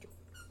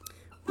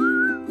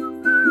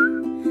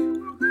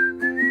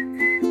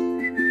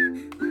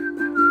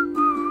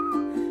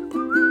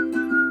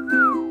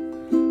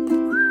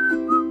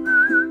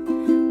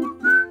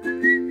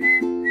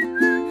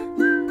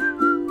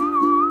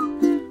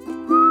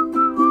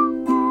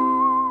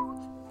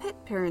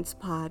Parents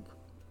Pod.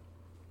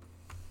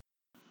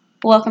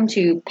 Welcome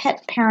to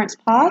Pet Parents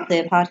Pod,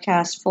 the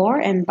podcast for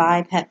and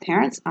by pet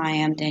parents. I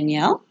am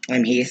Danielle.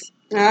 I'm Heath.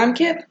 I'm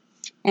Kip.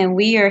 And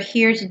we are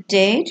here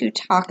today to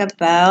talk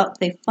about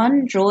the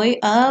fun joy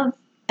of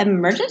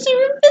emergency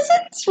room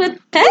visits with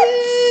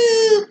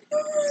pets.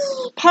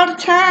 Pot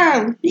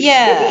time.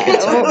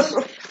 Yeah.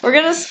 We're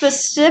going to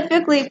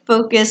specifically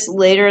focus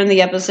later in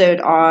the episode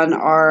on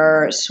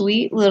our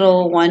sweet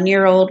little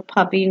 1-year-old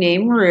puppy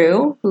named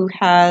Rue, who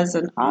has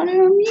an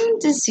autoimmune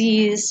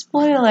disease.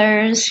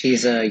 Spoilers.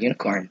 She's a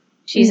unicorn.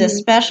 She's a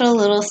special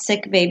little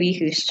sick baby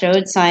who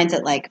showed signs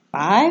at like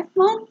 5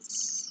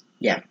 months?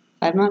 Yeah.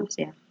 5 months,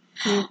 yeah.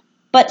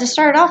 But to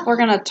start off, we're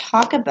going to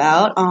talk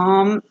about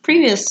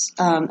previous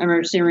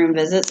emergency room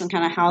visits and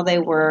kind of how they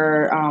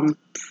were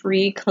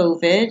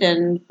pre-COVID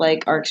and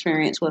like our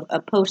experience with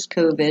a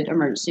post-COVID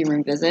emergency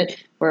room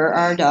visit where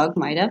our dog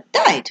might have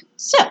died.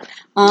 So,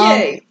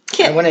 Yay.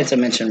 Kip. I wanted to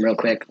mention real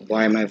quick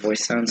why my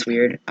voice sounds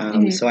weird.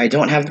 So I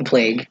don't have the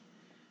plague.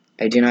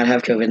 I do not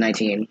have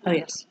COVID-19. Oh,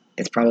 yes.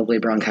 It's probably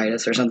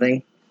bronchitis or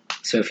something.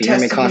 So if you hear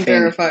me Tested and coughing,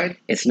 verified.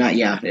 it's not,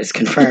 it's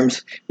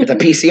confirmed with a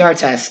PCR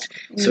test.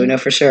 So we know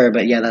for sure.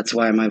 But yeah, that's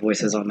why my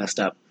voice is all messed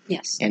up.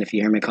 Yes. And if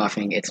you hear me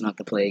coughing, it's not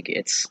the plague.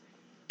 It's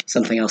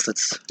something else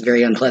that's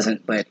very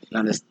unpleasant, but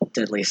not as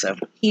deadly. So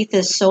Heath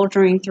is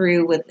soldiering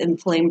through with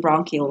inflamed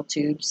bronchial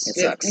tubes. it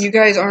sucks. You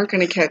guys aren't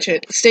going to catch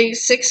it. Stay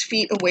 6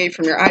 feet away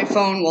from your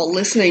iPhone while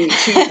listening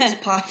to this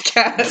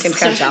podcast. Seems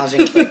kind of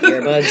challenging to put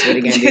earbuds. What are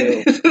you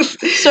going to do?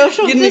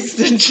 Social Get an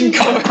distancing. extension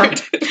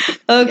cord.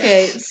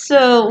 Okay,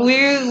 so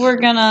we were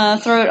going to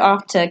throw it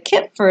off to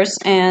Kip first,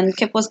 and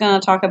Kip was going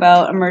to talk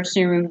about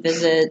emergency room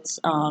visits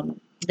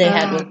they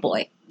had with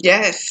Boy.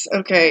 Yes.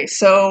 Okay.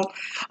 So,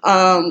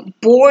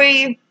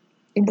 Boy's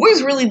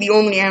really the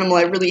only animal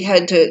I really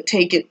had to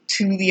take it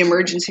to the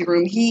emergency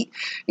room.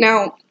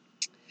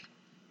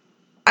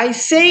 I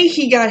say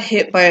he got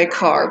hit by a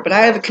car, but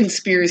I have a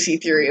conspiracy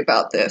theory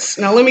about this.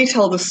 Now, let me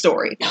tell the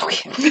story.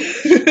 Okay.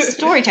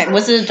 Story time.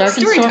 Was it a dark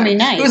and Story stormy time.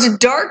 night? It was a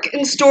dark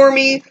and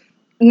stormy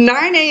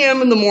 9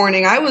 a.m. in the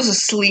morning. I was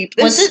asleep.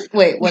 Was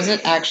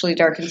it actually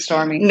dark and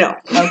stormy? No.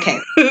 Okay.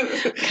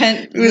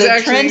 It was the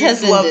actually trend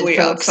has lovely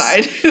ended, folks.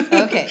 outside.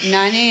 Okay,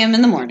 9 a.m.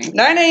 in the morning.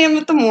 9 a.m.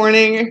 in the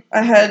morning.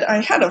 I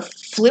had a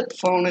flip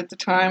phone at the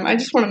time. I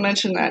just want to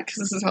mention that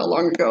because this is how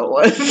long ago it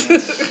was.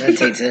 That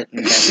takes it.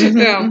 Okay.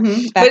 Yeah.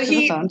 Back But to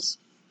the phones.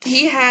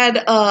 He had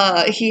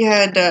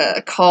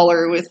a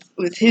caller with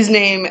his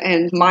name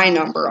and my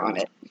number on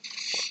it,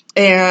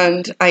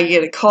 and I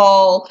get a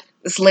call.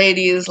 This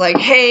lady is like,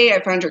 "Hey,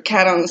 I found your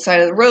cat on the side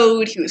of the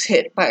road. He was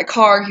hit by a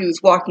car. He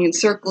was walking in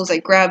circles. I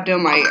grabbed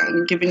him.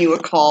 I'm giving you a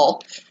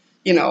call.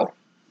 You know,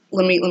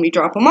 let me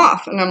drop him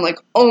off." And I'm like,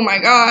 "Oh my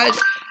God,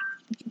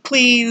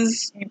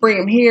 please, you bring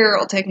him here.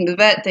 I'll take him to the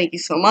vet. Thank you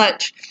so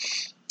much."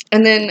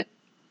 And then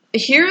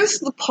here's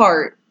the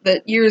part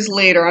that years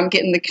later I'm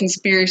getting the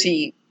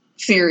conspiracy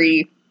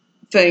theory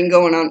thing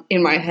going on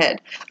in my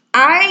head.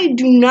 I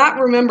do not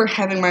remember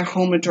having my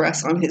home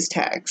address on his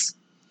tags,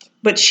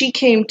 but she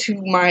came to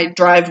my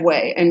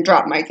driveway and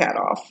dropped my cat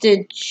off.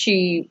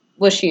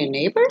 Was she a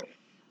neighbor?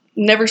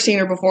 Never seen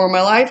her before in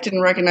my life,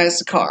 didn't recognize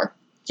the car.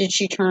 Did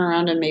she turn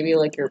around and maybe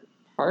like your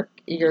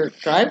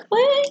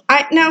driveway?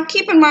 Now,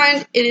 keep in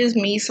mind, it is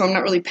me, so I'm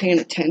not really paying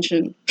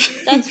attention.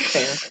 That's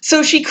fair.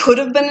 So she could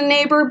have been a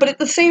neighbor, but at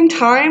the same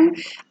time,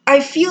 I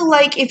feel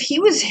like if he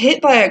was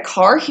hit by a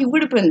car, he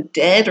would have been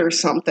dead or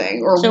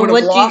something, or would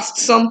have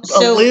lost a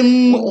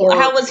limb. Or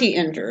how was he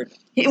injured?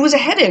 It was a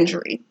head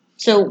injury.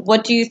 So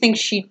what do you think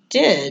she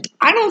did?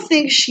 I don't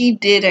think she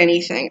did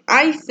anything.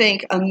 I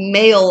think a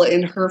male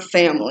in her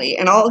family,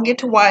 and I'll get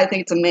to why I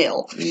think it's a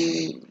male,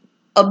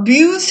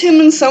 abused him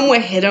in some way,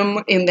 hit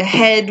him in the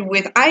head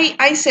with,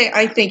 I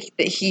think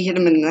that he hit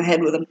him in the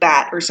head with a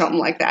bat or something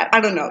like that. I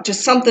don't know,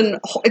 just something,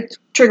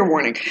 trigger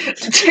warning,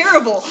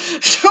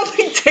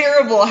 something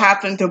terrible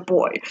happened to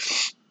Boy.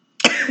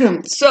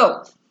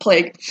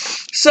 Plague.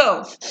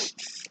 So,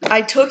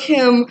 I took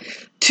him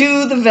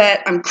to the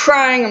vet. I'm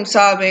crying, I'm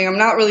sobbing, I'm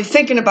not really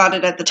thinking about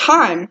it at the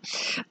time.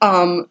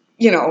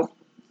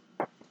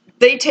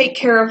 They take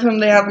care of him,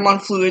 they have him on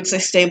fluids, they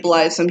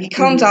stabilize him. He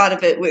comes out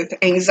of it with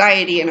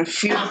anxiety and a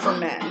fear for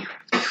men.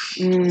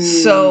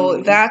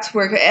 So that's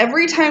where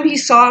every time he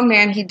saw a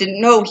man he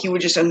didn't know, he would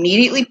just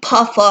immediately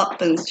puff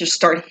up and just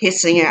start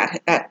hissing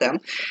at them.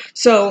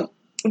 So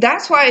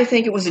that's why I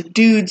think it was a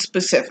dude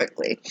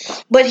specifically.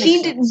 But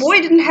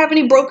Boy didn't have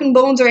any broken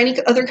bones or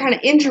any other kind of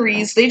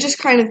injuries. They just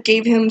kind of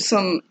gave him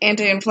some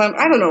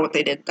anti-inflammatory. I don't know what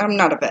they did. I'm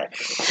not a vet.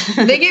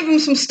 They gave him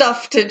some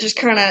stuff to just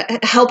kind of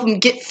help him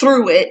get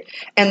through it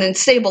and then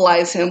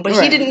stabilize him. But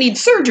he didn't need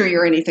surgery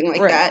or anything like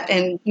that,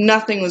 and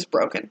nothing was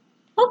broken.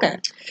 Okay.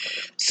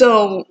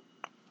 So,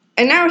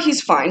 and now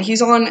he's fine.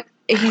 He's on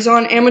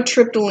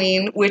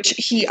amitriptyline, which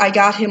I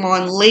got him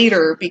on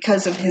later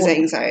because of his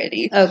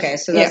anxiety. Okay,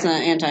 so that's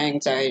not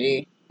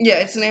anti-anxiety. Yeah,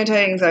 it's an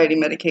anti-anxiety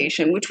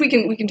medication, which we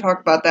can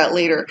talk about that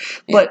later.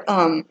 Yeah.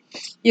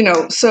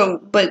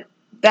 But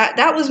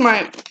that was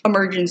my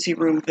emergency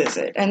room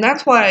visit, and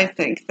that's why I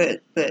think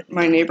that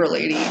my neighbor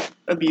lady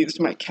abused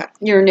my cat.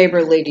 Your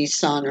neighbor lady's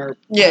son or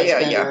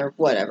husband yeah. or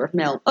whatever.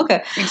 Male.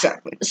 Okay.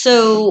 Exactly.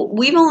 So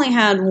we've only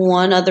had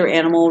one other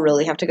animal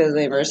really have to go to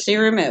the emergency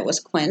room. It was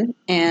Quinn.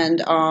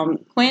 And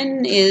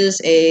Quinn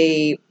is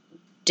a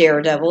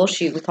daredevil.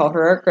 We call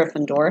her a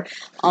Gryffindor.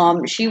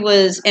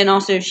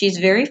 She's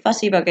very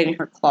fussy about getting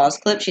her claws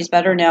clipped. She's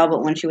better now,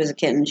 but when she was a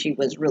kitten, she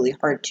was really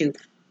hard to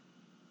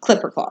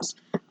clip her claws.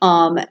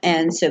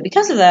 And so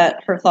because of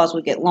that, her claws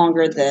would get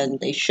longer than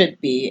they should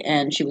be,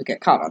 and she would get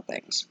caught on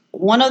things.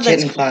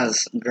 Kitten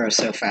claws grow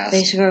so fast.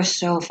 They grow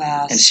so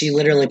fast. And she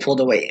literally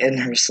pulled away in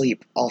her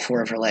sleep all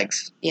 4 of her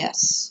legs.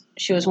 Yes.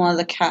 She was one of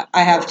the cat.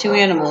 I have 2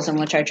 animals in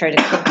which I try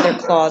to clip their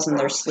claws in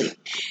their sleep.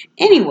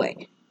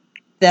 Anyway,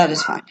 that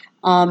is fine.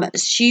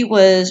 She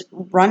was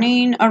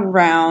running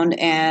around,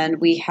 and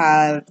we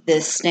have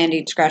this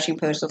standing scratching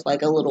post with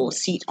like a little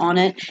seat on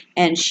it,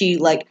 and she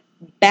like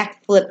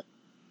backflip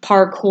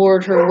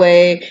parkoured her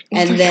way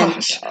and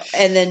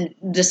then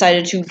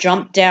decided to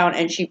jump down,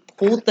 and she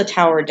pulled the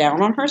tower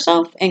down on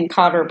herself and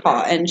caught her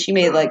paw, and she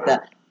made like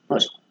the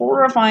most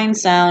horrifying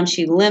sound.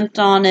 She limped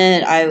on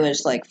it. I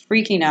was like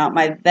freaking out.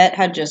 My vet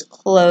had just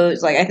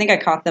closed. Like I think I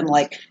caught them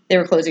like they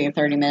were closing in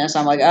 30 minutes.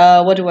 I'm like,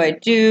 what do I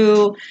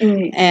do?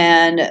 Mm-hmm.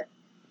 And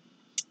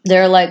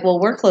they're like, well,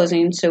 we're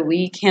closing, so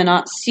we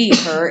cannot see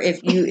her.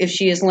 If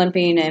she is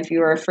limping, and if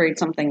you are afraid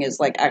something is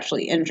like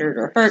actually injured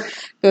or hurt,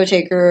 go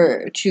take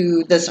her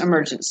to this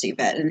emergency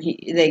vet. And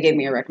they gave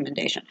me a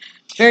recommendation.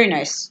 Very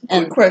nice.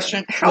 Good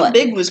question. How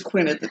big was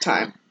Quinn at the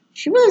time?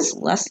 She was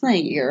less than a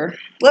year.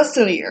 Less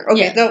than a year.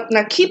 Okay, Yeah.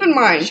 Now keep in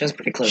mind, She was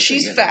pretty close.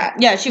 she's fat.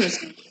 Yeah, she's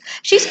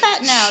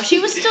fat now. She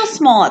was still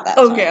small at that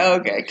time.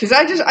 Okay. Because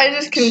I just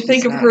can She's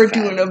think of not her fat.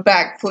 doing a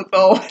backflip.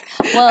 Oh,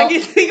 Well, I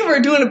can think of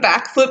her doing a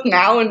backflip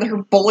now, and her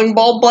bowling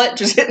ball butt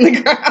just hitting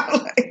the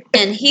ground.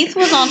 and Heath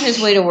was on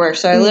his way to work,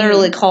 so I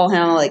literally call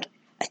him like,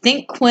 I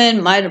think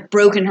Quinn might have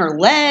broken her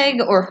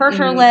leg or hurt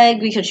her leg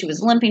because she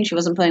was limping. She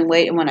wasn't putting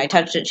weight, and when I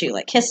touched it, she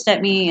like hissed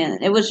at me,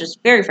 and it was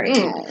just very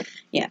frightening.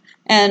 Yeah,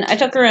 and I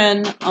took her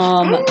in. I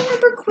don't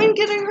remember Quinn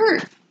getting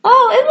hurt.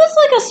 Oh, it was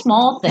like a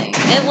small thing.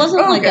 It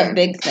wasn't like a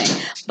big thing,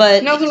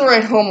 but Nothing to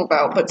write home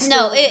about. But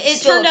still, no, it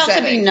still turned out to be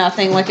upsetting.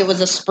 nothing. Like it was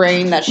a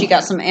sprain that she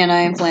got some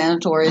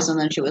anti-inflammatories, and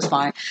then she was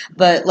fine.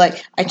 But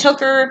like I took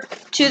her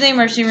to the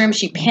emergency room.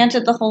 She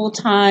panted the whole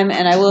time,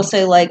 and I will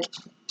say like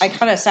I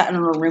kind of sat in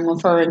a room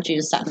with her, and she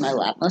just sat in my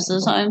lap most of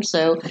the time.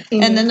 So,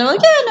 and then they're like,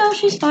 yeah, no,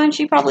 she's fine.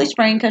 She probably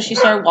sprained because she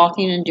started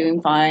walking and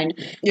doing fine,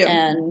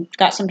 and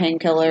got some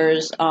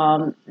painkillers.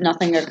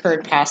 Nothing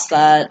occurred past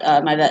that.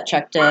 My vet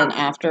checked in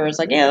after. It's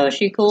like, yeah, is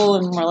she cool?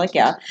 And we're like,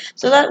 yeah.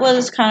 So that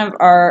was kind of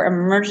our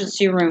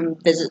emergency room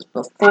visits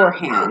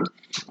beforehand,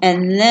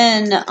 and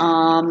then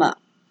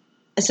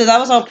so that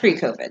was all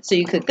pre-COVID. So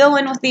you could go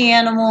in with the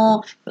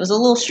animal. It was a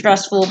little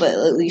stressful, but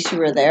at least you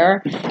were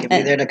there. You'd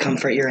be there to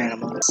comfort your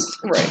animals.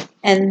 Right.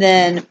 And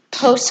then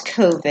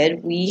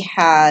post-COVID, we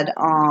had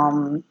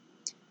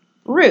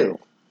Rue.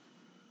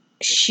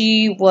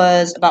 She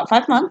was about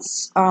 5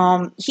 months.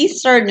 He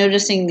started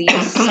noticing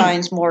these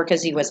signs more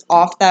because he was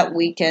off that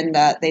weekend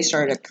that they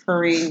started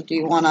occurring. Do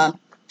you want to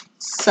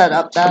set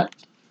up that?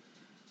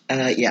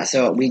 Yeah,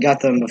 so we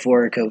got them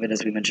before COVID,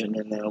 as we mentioned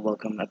in the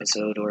welcome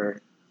episode, or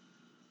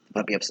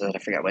puppy episode, I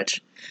forgot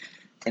which.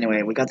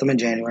 Anyway, we got them in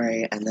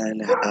January, and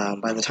then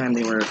by the time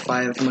they were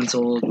 5 months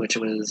old, which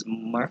was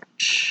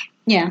March.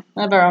 Yeah,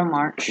 about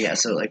March. Yeah,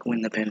 so like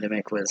when the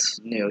pandemic was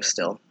new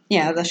still.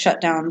 Yeah, the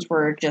shutdowns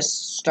were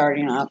just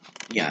starting up.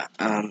 Yeah,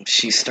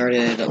 she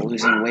started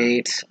losing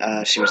weight.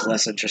 She was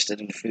less interested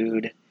in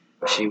food.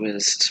 She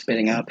was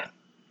spitting up.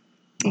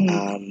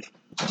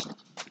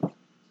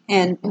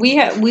 And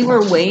we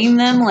were weighing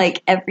them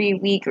like every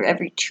week or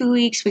every 2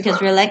 weeks because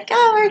we're like,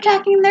 oh, we're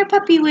tracking their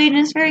puppy weight and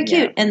it's very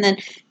cute. Yeah. And then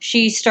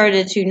she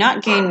started to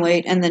not gain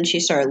weight, and then she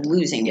started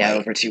losing weight.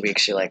 Over 2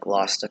 weeks she like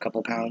lost a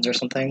couple pounds or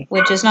something.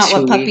 Which is not what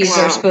 2 puppies weeks.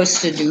 are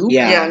supposed to do.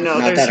 Yeah, no,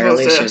 not they're that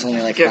early. supposed to She was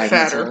only like get 5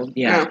 months fatter. old.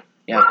 Yeah.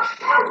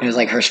 It was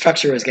like her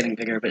structure was getting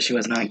bigger, but she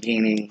was not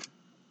gaining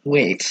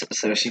weight,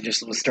 so she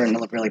just was starting to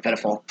look really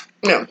pitiful.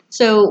 No.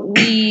 So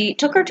we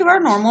took her to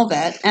our normal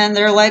vet, and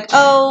they're like,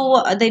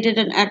 oh, they did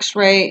an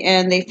x-ray,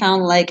 and they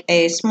found like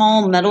a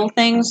small metal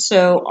thing.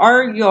 So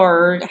our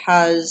yard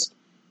has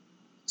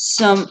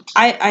some,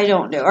 I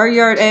don't know. Our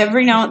yard,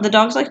 the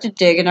dogs like to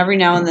dig, and every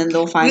now and then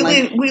they'll find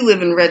We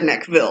live in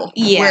Redneckville,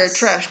 Yes. where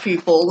trash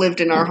people lived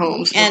in our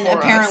homes and before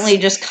apparently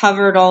us. just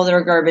covered all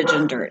their garbage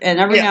in dirt. And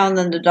every Yeah. now and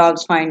then the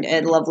dogs find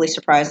a lovely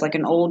surprise, like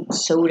an old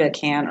soda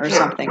can or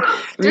something.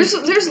 There's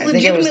I think it was the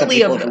legitimately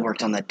people a who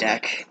worked on the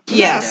deck.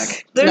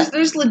 Yes.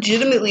 there's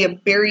legitimately a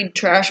buried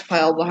trash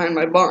pile behind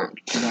my barn.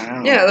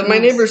 Wow. Yeah, my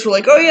neighbors were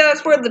like, "Oh yeah,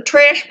 that's where the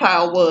trash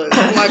pile was."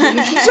 I'm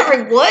like,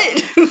 "Sorry, what?"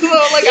 So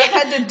like I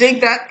had to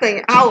dig that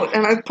thing out,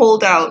 and I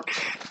pulled out,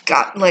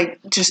 got like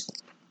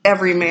just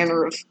every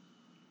manner of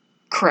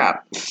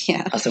crap.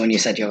 Yeah. Also, when you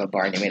said you have a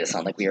barn, you made it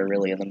sound like we were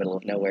really in the middle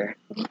of nowhere.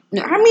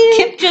 No, I mean,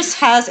 Kip just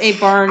has a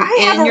barn I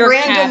have in a your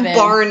random cabin.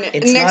 barn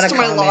It's next not to a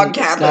my common, log It's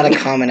cabin. not a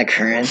common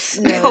occurrence.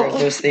 No. Either of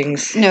those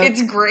things. No.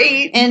 It's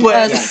great, In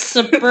but a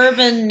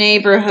suburban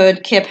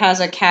neighborhood, Kip has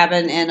a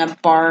cabin and a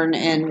barn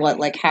in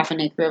like half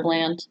an acre of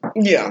land?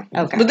 yeah.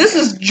 Okay. But this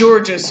is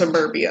Georgia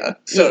suburbia,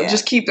 so Yeah.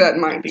 just keep that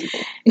in mind, people.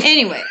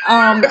 Anyway,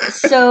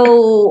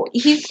 so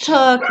he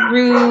took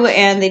Rue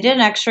and they did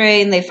an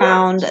x-ray and they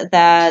found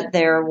that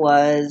there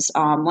was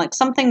like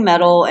something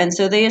metal, and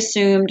so they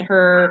assumed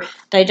her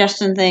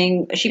digestion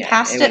thing, she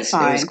passed it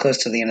fine. It was close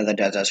to the end of the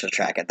digestive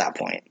tract at that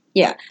point.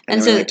 Yeah. And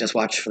And they were so like, just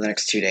watch for the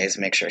next 2 days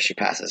and make sure she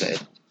passes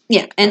it.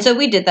 yeah, and so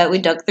we did that. We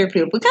dug through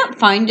poop. We can't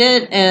find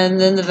it, and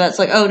then the vet's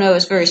like, "Oh no,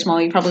 it's very small.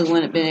 You probably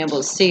wouldn't have been able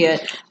to see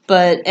it."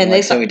 But and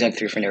they so we dug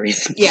through for no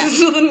reason. Yeah.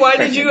 So then why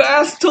did you Perfect.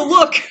 ask to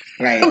look?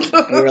 Right.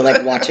 We were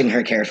like watching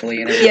her carefully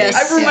and everything.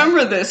 Yes. I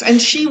remember this,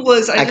 and she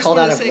was. I just called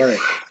wanna out of say, work.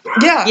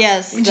 Yeah.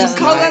 yes, Just that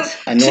call was-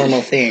 that A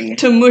normal thing.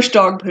 to mush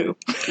dog poo.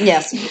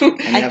 yes. I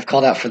mean, I've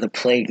called out for the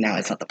plague now.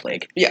 It's not the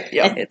plague. Yeah,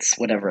 yeah. It's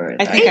whatever.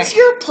 I think It's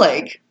your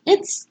plague.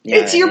 It's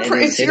It's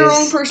your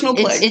own personal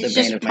it's, plague. it's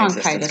the just bane of my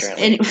existence bronchitis.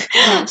 currently.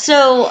 Anyway,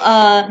 so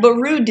But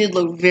Rue did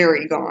look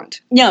very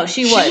gaunt. no,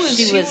 she was.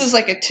 She was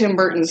like a Tim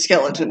Burton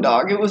skeleton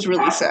dog. It was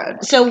really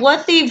sad. So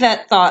what the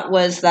vet thought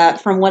was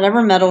that from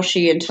whatever metal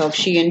she intook,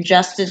 she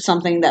ingested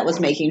something that was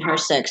making her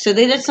sick. So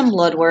they did some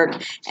blood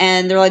work,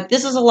 and they're like,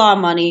 "This is a lot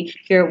of money.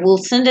 Here, we'll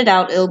send it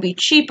out. It'll be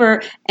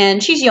cheaper."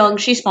 And she's young.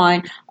 She's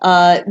fine.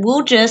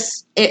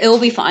 It'll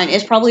be fine.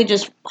 It's probably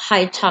just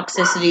high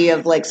toxicity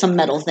of like some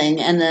metal thing,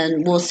 and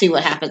then we'll see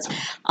what happens.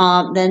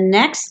 The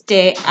next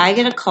day, I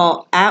get a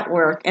call at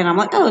work, and I'm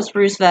like, "Oh, it's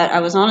Bruce Vet." I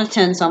was on a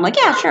 10, so I'm like,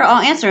 "Yeah, sure,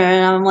 I'll answer it."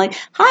 And I'm like,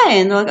 "Hi,"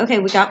 and they're like, "Okay,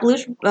 we got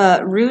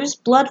Rue's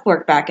blood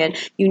work back in.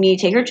 You need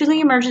to take her to the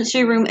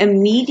emergency room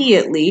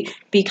immediately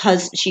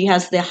because she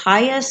has the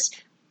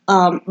highest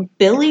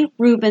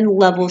bilirubin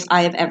levels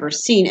I have ever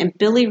seen. And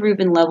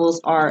bilirubin levels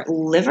are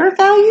liver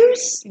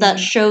values that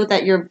show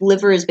that your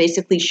liver is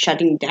basically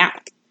shutting down."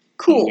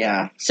 Cool.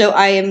 Yeah. So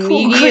I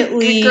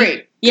immediately...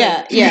 Great.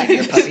 Yeah, yeah.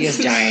 Your puppy is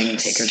dying.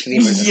 Take her to the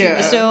emergency Yeah.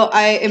 room. So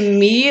I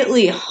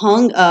immediately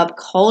hung up,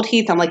 called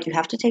Heath. I'm like, "You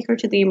have to take her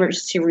to the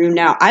emergency room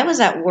now." I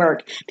was at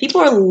work. People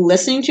are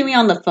listening to me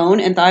on the phone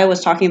and thought I was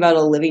talking about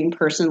a living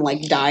person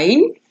like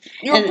dying.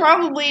 You're And-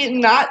 probably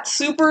not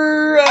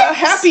super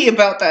happy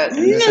about that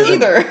And this is a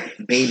either.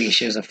 baby.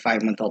 She was a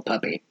 5-month-old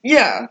puppy.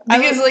 Yeah,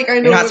 because like I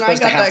know You're not when I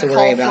supposed to got have that to call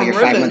worry about from your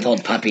Ribbon.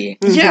 5-month-old puppy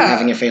Yeah.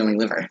 having a failing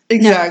liver.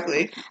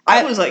 Exactly.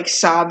 I I- was like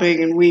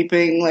sobbing and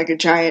weeping like a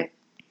giant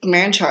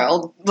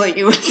man-child. Like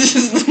it was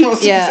just the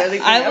most Yeah, upsetting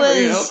thing I ever, was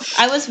you know?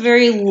 I was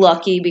very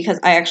lucky because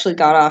I actually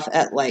got off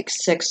at like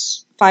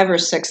 5 or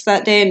 6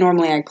 that day.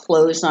 Normally I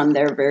closed on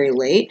there very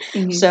late.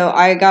 Mhm. So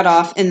I got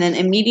off and then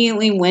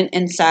immediately went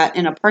and sat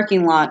in a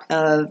parking lot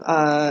of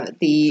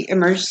the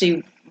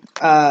emergency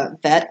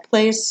vet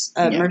place.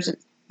 Yeah.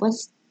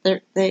 What's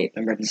there? They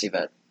Emergency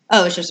vet.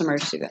 Oh, it's just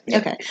emergency vet. Yeah.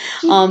 Okay.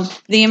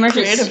 The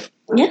emergency. Creative.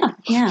 Yeah,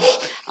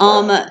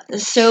 yeah.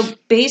 So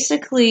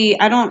basically,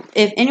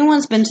 if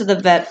anyone's been to the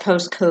vet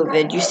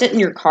post-COVID, you sit in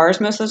your cars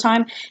most of the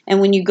time,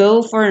 and when you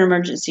go for an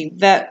emergency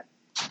vet,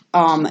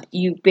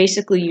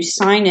 you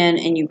sign in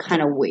and you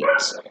kind of wait.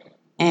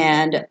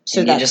 And so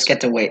And you that's just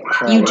get to wait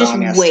for a you just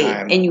long ass wait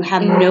time. and you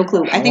have no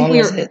clue. How I think long we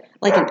was were it?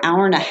 like an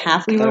hour and a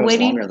half we I thought were it was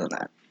waiting. longer than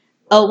that.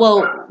 Oh,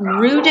 well,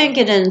 Rue didn't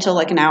get in until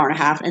like an hour and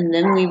a half, and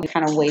then we were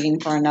kind of waiting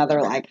for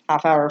another like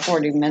half hour,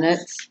 40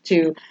 minutes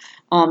to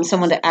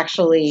someone to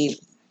actually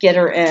get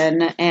her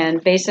in.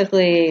 And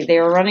basically, they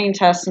were running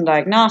tests and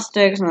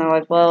diagnostics, and they're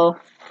like, "Well,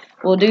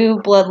 we'll do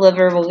blood,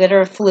 liver, we'll get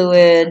her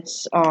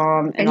fluids."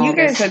 And all you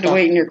guys this had to stuff.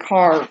 wait in your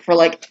car for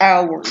like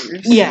hours.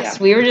 Yes,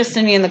 we were just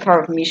sitting in the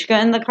car with Mishka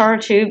in the car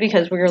too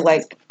because we were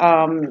like,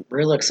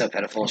 Rue looked so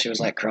pitiful. She was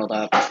like curled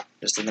up,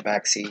 just in the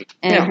back seat.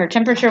 and Yeah. her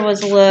temperature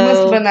was Must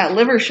low. have been that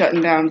liver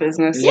shutting down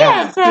business.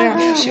 Yeah, it's,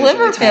 Yeah, she was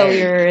liver really tired.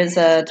 failure is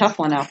a tough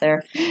one out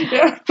there.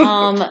 Yeah.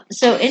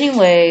 So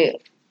anyway,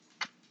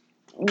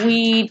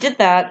 we did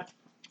that.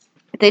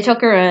 They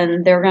took her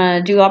in. They were going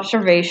to do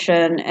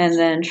observation and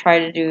then try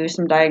to do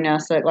some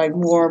diagnostic, like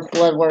more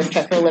blood work,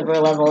 check her liver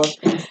levels.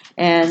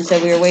 And so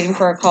we were waiting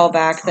for a call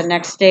back. The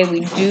next day,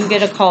 we do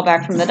get a call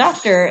back from the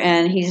doctor,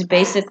 and he's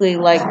basically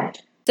like,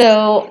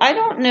 so I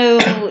don't know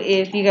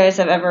if you guys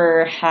have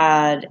ever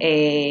had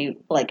a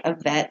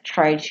vet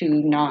try to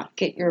not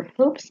get your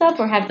hopes up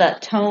or have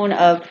that tone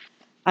of,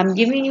 "I'm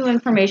giving you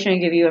information, I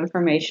give you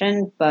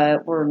information,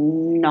 but we're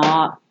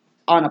not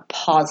on a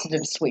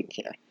positive swing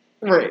here."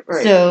 Right.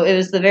 So it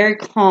was the very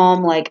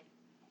calm, like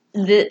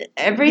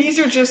These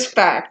are just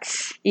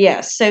facts.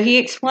 Yes. So he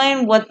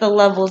explained what the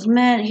levels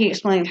meant. He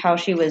explained how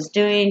she was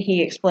doing.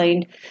 He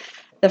explained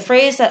the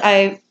phrase that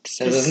I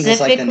So specifically. isn't this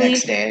like the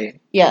next day?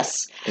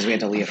 Yes. Because we had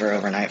to leave her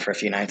overnight for a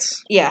few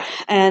nights. Yeah.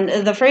 And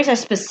the phrase I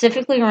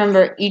specifically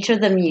remember each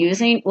of them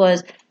using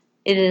was,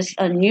 "It is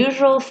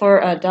unusual for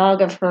a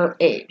dog of her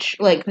age."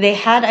 Like they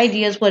had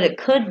ideas what it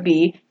could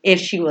be if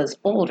she was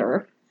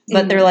older,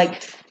 but they're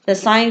like, the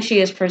signs she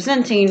is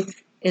presenting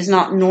is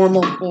not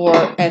normal for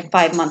a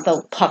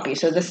 5-month-old puppy.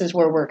 So this is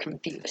where we're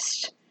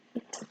confused.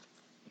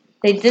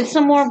 They did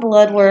some more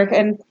blood work,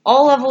 and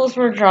all levels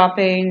were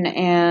dropping,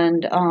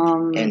 and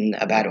In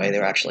a bad way, they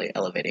were actually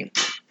elevating.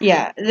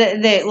 yeah,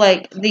 they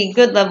like the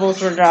good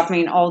levels were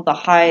dropping. All the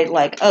high,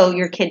 like, oh,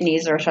 your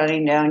kidneys are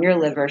shutting down, your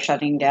liver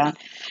shutting down.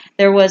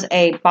 There was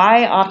a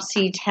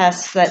biopsy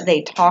test that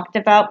they talked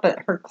about, but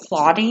her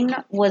clotting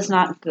was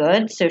not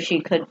good, so she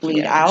could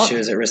bleed out. She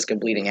was at risk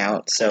of bleeding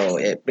out, so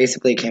it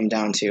basically came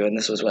down to, and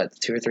this was what,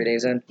 2 or 3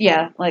 days in?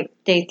 Yeah, like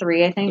day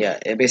 3, I think. Yeah,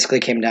 it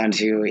basically came down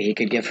to he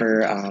could give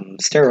her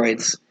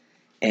steroids,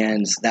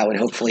 and that would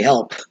hopefully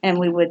help. And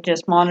we would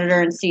just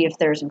monitor and see if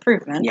there's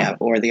improvement. Yeah,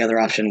 or the other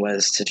option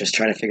was to just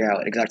try to figure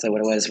out exactly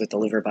what it was with the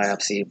liver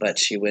biopsy, but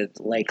she would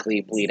likely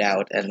bleed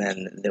out, and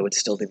then there would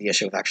still be the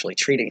issue of actually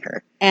treating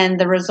her. And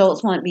the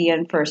results won't be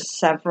in for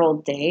several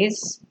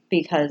days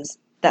because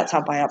that's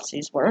how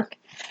biopsies work.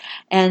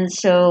 And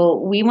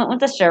so we went with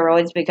the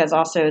steroids because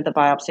also the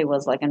biopsy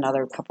was like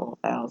another couple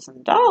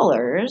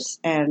 $1,000,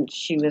 and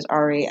she was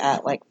already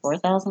at like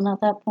 $4,000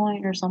 at that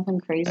point or something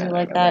crazy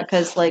like that.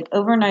 Because like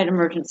overnight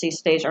emergency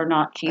stays are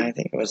not cheap. I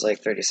think it was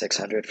like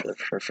 $3,600 for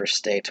the first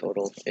stay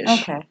total.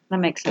 Okay, that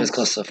makes sense. It was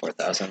close to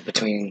 $4,000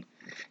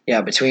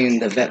 between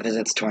the vet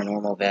visits to our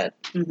normal vet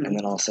Mm-hmm. and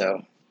then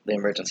also the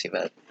emergency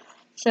vet.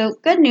 So,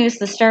 good news,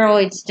 the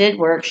steroids did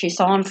work. She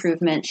saw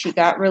improvement. She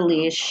got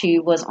released. She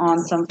was on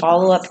some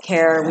follow-up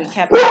care. We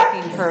kept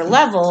checking her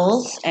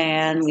levels,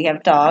 and we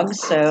have dogs,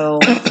 so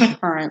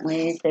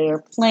currently they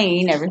are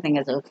playing. Everything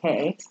is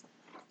okay.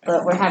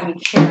 But we're having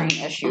sharing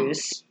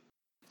issues.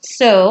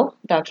 So,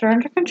 dogs are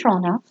under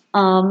control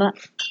now.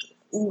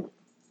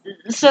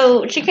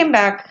 So, she came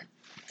back.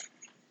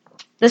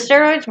 The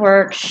steroids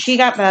worked. She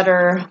got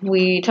better.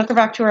 We took her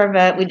back to our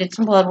vet. We did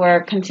some blood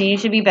work. Continued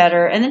to be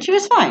better. And then she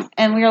was fine.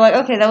 And we were like,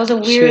 okay, that was a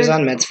weird... She was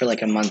on meds for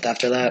like a month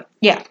after that.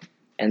 Yeah.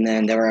 And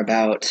then there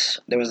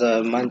was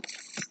a month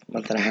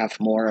and a half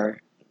more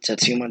to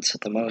 2 months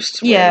at the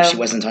most where she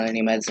wasn't on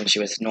any meds and she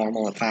was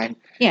normal and fine.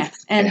 Yeah.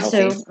 And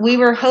healthy. so we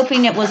were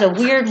hoping it was a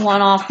weird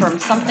one-off from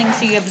something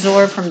she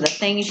absorbed from the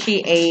things she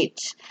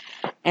ate.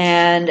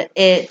 And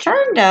it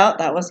turned out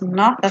that was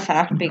not the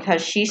fact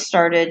because she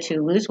started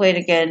to lose weight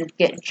again,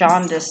 get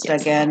jaundiced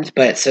again.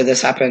 But so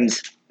this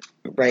happened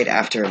right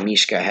after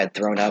Mishka had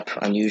thrown up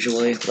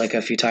unusually, like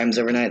a few times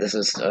overnight. This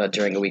was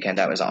during a weekend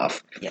I was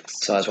off. Yes.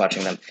 So I was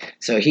watching them.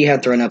 So he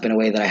had thrown up in a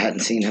way that I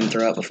hadn't seen him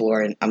throw up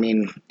before. And I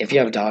mean, if you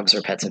have dogs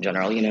or pets in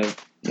general, you know,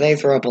 they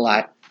throw up a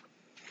lot.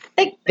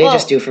 They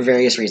just do for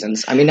various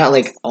reasons. I mean, not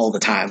like all the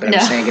time, but I'm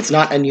just saying it's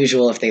not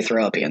unusual if they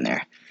throw up in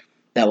there.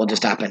 That will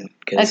just happen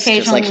because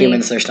just like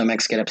humans, their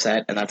stomachs get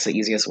upset, and that's the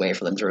easiest way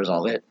for them to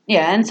resolve it.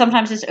 Yeah, and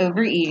sometimes it's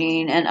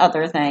overeating and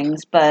other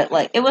things, but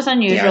like it was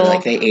unusual. Yeah,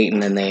 like they ate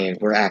and then they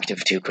were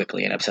active too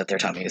quickly and upset their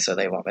tummies, so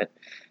they vomit.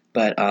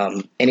 But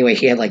anyway,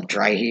 he had like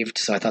dry heaved,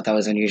 so I thought that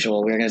was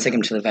unusual. We were going to take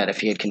him to the vet if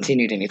he had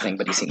continued anything,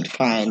 but he seemed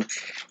fine.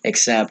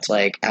 Except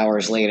like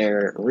hours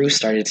later, Rue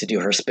started to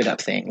do her spit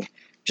up thing,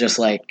 just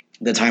like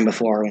the time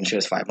before when she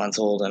was 5 months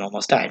old and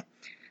almost died.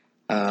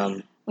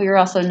 We were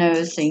also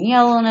noticing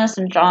yellowness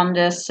and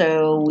jaundice,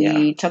 so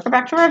we took her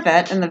back to our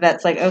vet, and the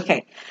vet's like,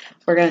 okay,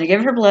 we're going to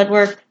give her blood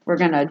work, we're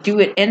going to do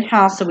it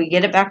in-house so we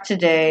get it back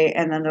today,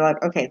 and then they're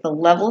like, okay, the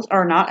levels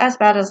are not as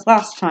bad as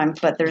last time,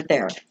 but they're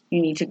there.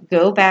 You need to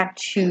go back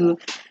to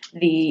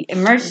the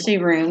emergency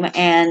room,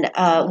 and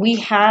we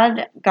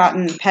had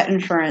gotten pet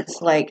insurance,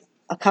 like,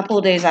 a couple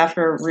of days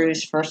after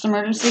Rue's first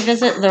emergency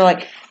visit. They're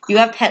like, you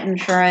have pet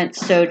insurance,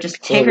 so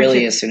just take her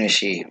as soon as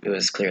it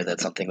was clear that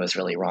something was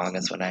really wrong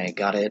is when I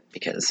got it,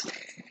 because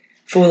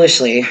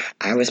foolishly,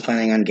 I was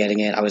planning on getting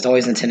it. I was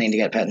always intending to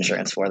get pet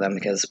insurance for them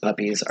because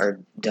puppies are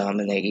dumb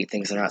and they eat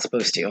things they're not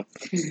supposed to.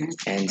 Mm-hmm.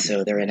 And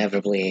so they're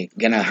inevitably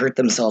going to hurt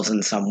themselves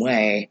in some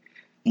way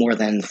more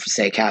than,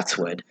 say, cats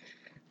would.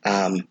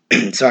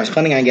 So I was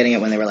planning on getting it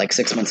when they were like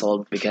 6 months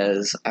old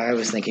because I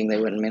was thinking they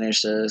wouldn't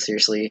manage to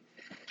seriously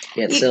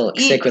get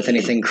sick with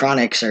anything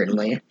chronic,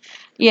 certainly.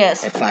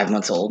 Yes. At 5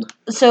 months old.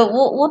 So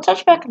we'll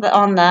touch back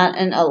on that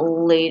in a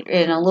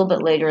little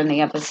bit later in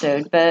the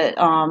episode. But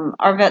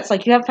our vet's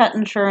like, you have pet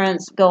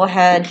insurance, go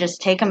ahead, just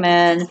take them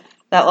in.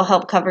 That will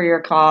help cover your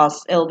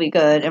costs. It'll be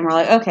good. And we're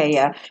like, okay,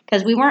 yeah.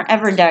 Because we weren't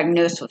ever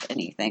diagnosed with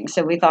anything.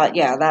 So we thought,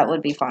 yeah, that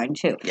would be fine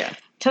too. Yeah.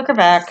 Took her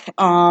back.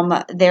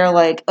 They're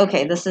like,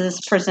 okay, this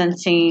is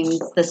presenting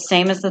the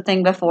same as the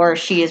thing before.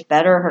 She is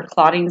better. Her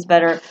clotting's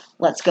better.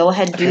 Let's go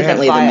ahead and do the biopsy.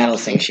 Apparently the metal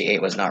thing she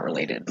ate was not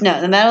related.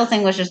 No, the metal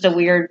thing was just a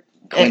weird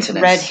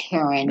coincidence. Red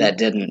herring. That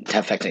didn't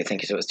affect anything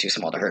because it was too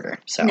small to hurt her.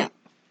 So,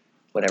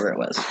 whatever it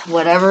was.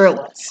 Whatever it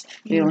was.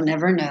 We will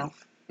never know.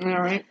 All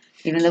right.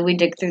 Even though we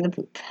dig through the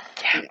poop.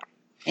 Yeah.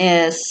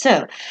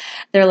 So,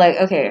 they're like,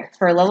 okay,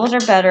 her levels are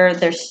better.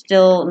 They're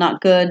still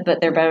not good,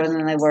 but they're better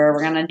than they were.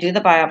 We're going to do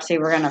the biopsy.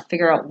 We're going to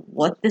figure out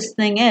what this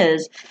thing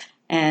is,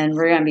 and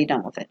we're going to be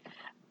done with it.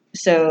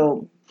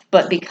 So,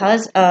 but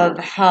because of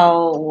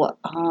how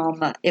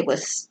it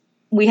was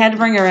we had to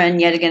bring her in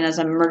yet again as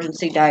an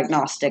emergency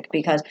diagnostic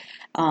because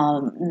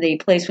the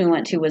place we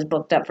went to was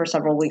booked up for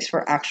several weeks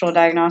for actual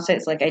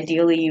diagnostics. Like,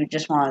 ideally, you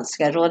just want to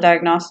schedule a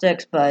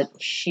diagnostics, but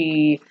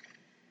she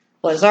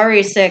was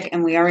already sick,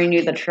 and we already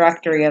knew the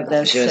trajectory of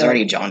this. She was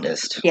already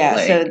jaundiced. Yeah,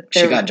 like, so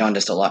she got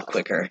jaundiced a lot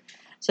quicker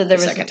so there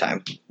the was second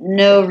time.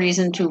 no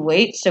reason to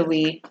wait. So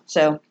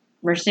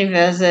emergency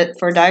visit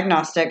for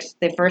diagnostics.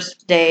 The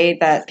first day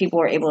that people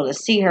were able to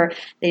see her,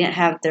 they didn't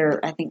have their,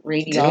 I think,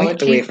 radiology. Didn't we have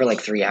to wait for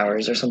like 3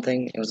 hours or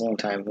something? It was a long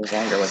time. It was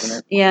longer, wasn't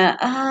it? Yeah,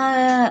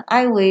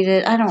 I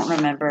waited. I don't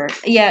remember.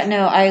 Yeah,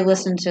 no, I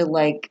listened to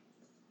like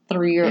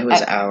 3 or... It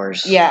was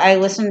hours. Yeah, I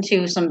listened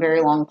to some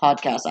very long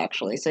podcasts,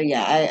 actually. So,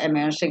 yeah, I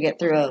managed to get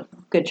through a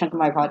good chunk of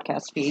my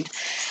podcast feed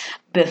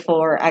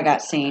before I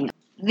got seen.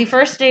 The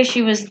first day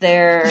she was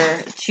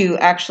there to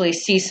actually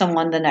see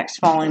someone the next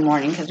following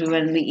morning because we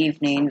went in the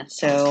evening.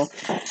 So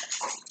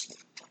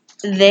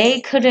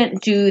they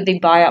couldn't do the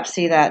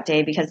biopsy that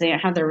day because they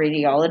didn't have their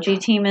radiology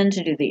team in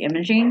to do the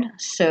imaging.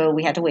 So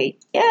we had to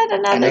wait yet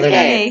another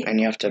day. Night, and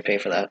you have to pay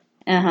for that.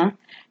 Uh-huh.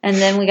 And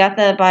then we got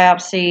the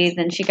biopsy.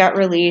 Then she got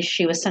released.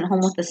 She was sent home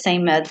with the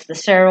same meds, the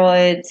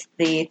steroids,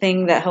 the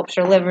thing that helps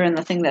her liver, and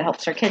the thing that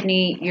helps her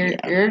kidney.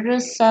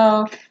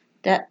 Uracil,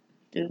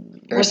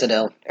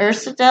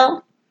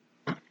 Ursodil,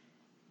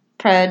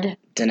 Pred,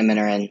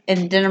 Dinominerin,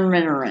 and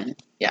Dinominerin.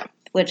 Yeah.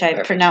 Which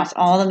I pronounced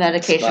all the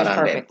medication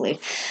perfectly.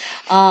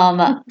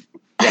 Yeah,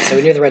 so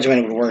we knew the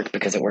regimen would work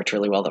because it worked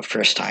really well the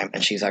first time,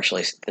 and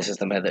this is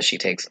the med that she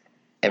takes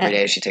every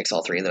day. She takes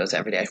all 3 of those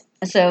every day.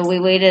 So we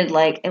waited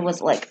it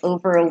was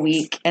over a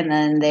week, and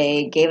then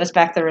they gave us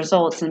back the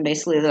results, and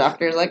basically the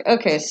doctor was like,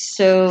 okay,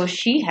 so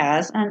she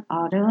has an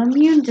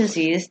autoimmune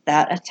disease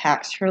that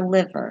attacks her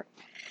liver.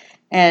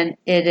 And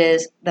it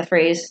is the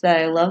phrase that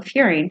I love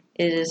hearing,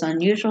 it is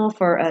unusual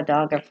for a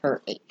dog of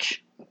her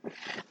age.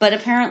 But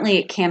apparently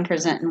it can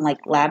present in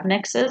lab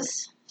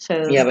mixes.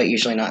 So yeah, but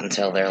usually not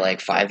until they're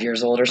 5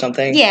 years old or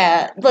something.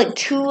 Yeah,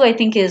 2 I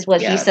think is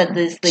what he said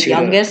is the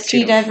youngest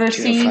he'd ever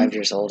seen. 2 to 5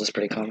 years old is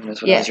pretty common, is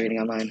what I was reading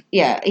online.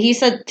 Yeah, he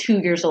said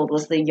 2 years old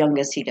was the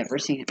youngest he'd ever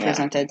seen it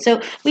presented.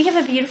 So we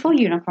have a beautiful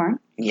unicorn.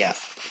 Yeah.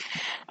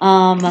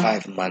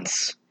 5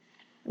 months.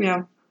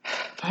 Yeah.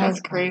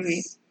 That's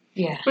crazy.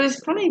 Yeah. But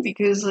it's funny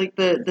because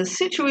the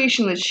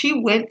situation that she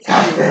went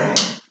through.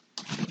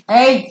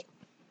 Hey!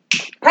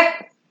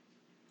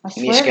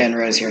 Mishka and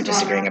Rose here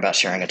disagreeing about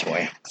sharing a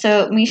toy.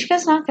 So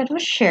Mishka's not good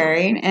with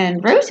sharing,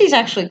 and Rosie's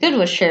actually good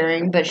with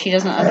sharing, but she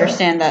doesn't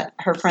understand that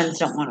her friends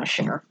don't want to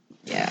share.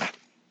 Yeah.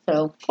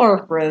 So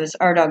poor Rose.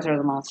 Our dogs are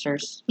the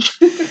monsters.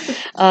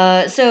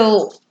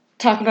 So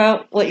talk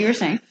about what you were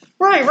saying.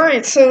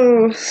 Right.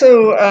 So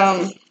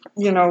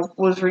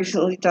was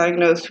recently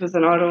diagnosed with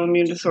an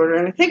autoimmune disorder,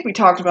 and I think we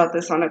talked about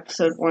this on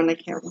episode 1. I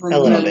can't remember. A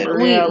little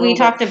bit. We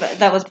talked about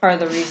that was part of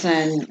the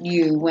reason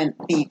you went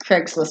the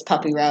Craigslist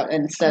puppy route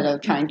instead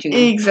of trying to.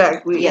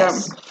 Exactly.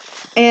 Yes.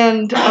 Yeah.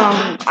 And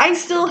I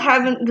still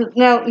haven't.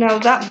 Now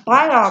that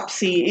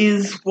biopsy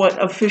is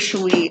what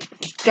officially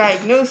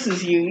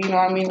diagnoses you.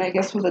 I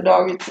guess with a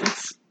dog,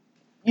 it's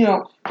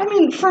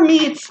for me,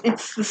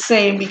 it's the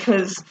same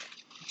because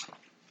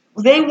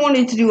they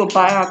wanted to do a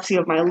biopsy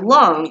of my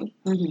lung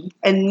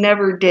and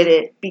never did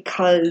it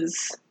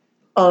because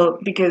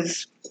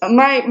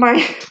my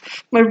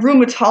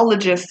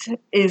rheumatologist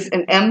is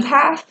an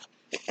empath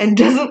and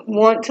doesn't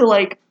want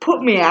to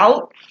put me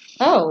out.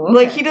 Oh,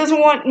 okay. He doesn't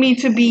want me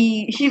to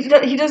be he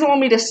doesn't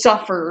want me to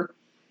suffer,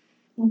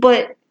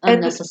 but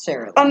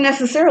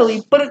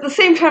unnecessarily. But at the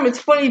same time, it's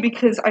funny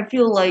because I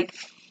feel like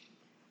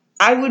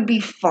I would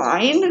be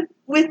fine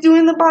with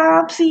doing the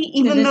biopsy,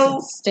 even though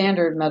it's a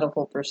standard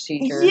medical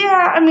procedure.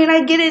 Yeah,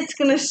 I get it's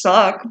gonna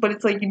suck, but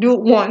it's you do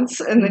it once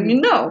and then you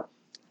know.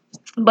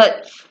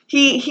 But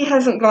he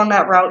hasn't gone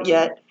that route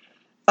yet.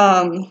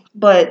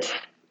 But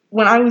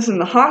when I was in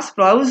the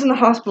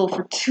hospital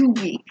for 2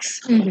 weeks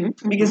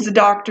because the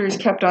doctors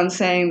kept on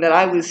saying that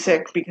I was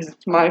sick because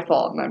it's my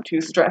fault and I'm too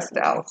stressed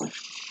out.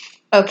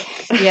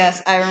 Okay.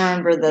 Yes, I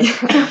remember this.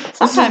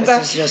 Sometimes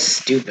this is just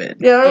stupid.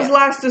 Yeah, that was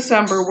last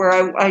December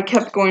where I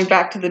kept going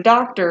back to the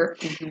doctor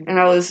and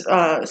I was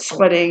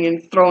sweating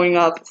and throwing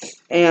up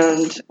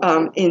and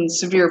in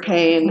severe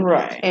pain.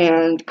 Right.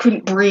 And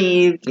couldn't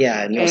breathe.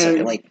 Yeah, and you also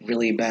had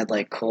really bad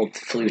cold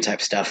flu type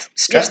stuff.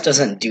 Stress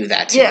doesn't do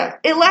that to you. Yeah,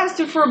 it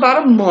lasted for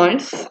about a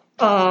month.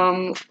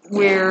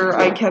 Where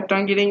I kept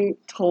on getting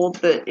told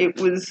that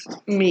it was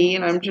me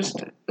and I'm just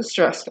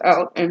stressed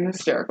out and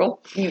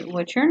hysterical.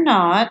 Which you're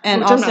not.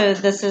 And also,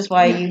 this is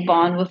why you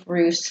bond with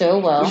Rue so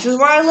well. Which is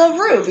why I love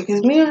Rue,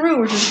 because me and Rue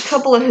were just a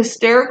couple of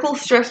hysterical,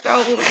 stressed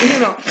out,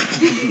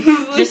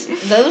 just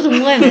those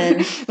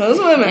women. Those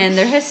women. And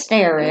they're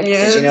hysterics.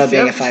 Yeah, did you know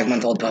being a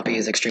 5-month-old puppy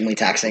is extremely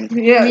taxing?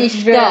 Yeah,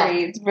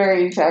 it's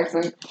very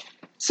taxing.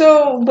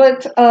 So,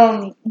 but,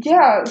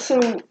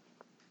 so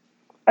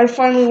I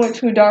finally went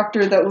to a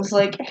doctor that was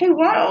like, hey,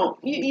 wow,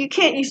 you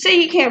say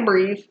you can't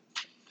breathe,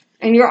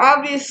 and you're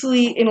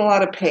obviously in a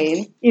lot of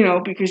pain,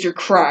 because you're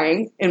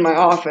crying in my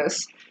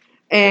office,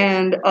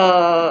 and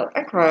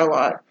I cry a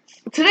lot.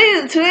 Today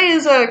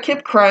is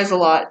Kip cries a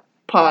lot,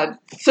 pod.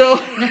 So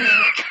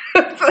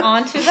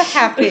On to the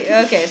happy.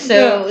 Okay,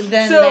 so Yeah.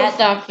 then So that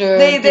doctor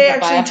they did the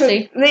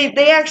actually biopsy. took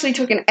they actually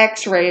took an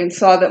X-ray and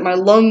saw that my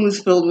lung was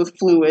filled with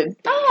fluid,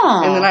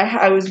 Oh. and then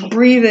I was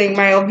breathing.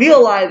 My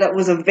alveoli that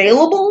was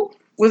available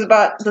was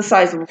about the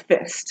size of a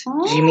fist.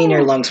 Do you mean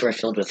your lungs were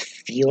filled with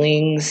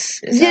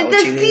feelings? Is Yeah, that what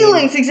the you mean?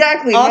 feelings,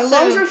 exactly. Also- My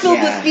lungs are filled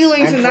Yeah, with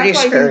feelings, I'm and that's pretty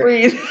why I sure- can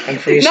breathe. I'm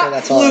pretty Not sure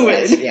that's all it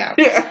was. fluid. Yeah.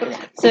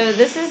 So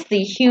this is the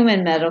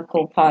human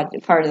medical part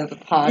of the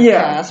podcast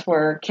Yeah.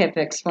 where Kip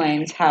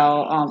explains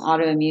how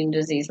autoimmune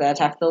disease that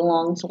attack the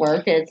lungs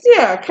work. It's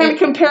Yeah, kind of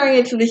comparing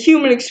it to the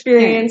human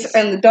experience Yes.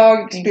 and the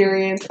dog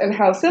experience and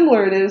how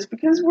similar it is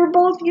because we're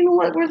both, you know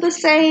what, we're the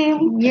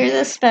same. you're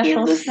the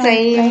special We're the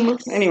same.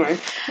 snowflakes. Anyway,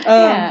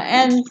 Yeah,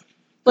 and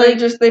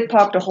they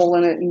popped a hole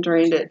in it and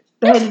drained it.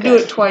 They had to do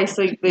it twice.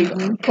 They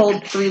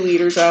pulled 3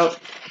 liters out.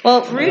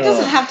 well, Rue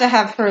doesn't Ugh. have to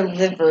have her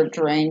liver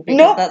drained because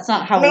Nope. that's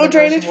not how No livers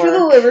drainage work. for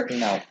the liver.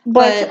 No.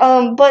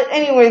 But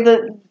anyway,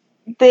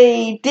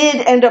 they did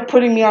end up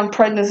putting me on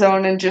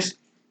prednisone and just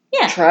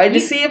Yeah, tried to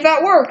see if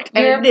that worked,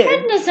 and You're it did.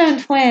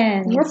 prednisone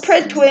twins. We're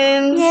pred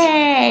twins.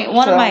 Yay!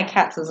 One So- of my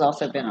cats has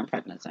also been on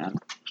prednisone.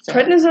 So.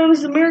 Prednisone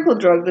is the miracle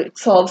drug that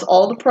solves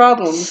all the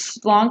problems.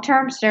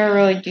 Long-term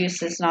steroid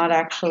use is not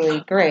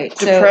actually great.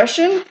 So,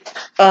 Depression?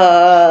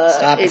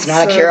 Stop, it's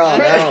not a cure-all,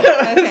 no.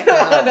 Okay.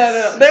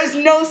 No. There's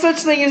no such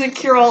thing as a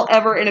cure-all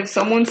ever, and if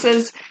someone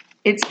says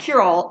it's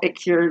cure-all, it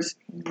cures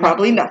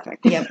probably nothing.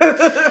 Yep.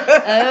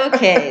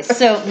 Okay,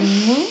 so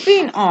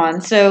moving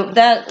on. So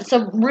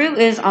Rue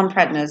is on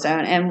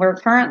prednisone, and we're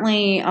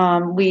currently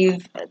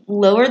we've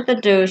lowered the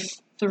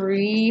dose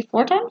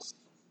 4 times.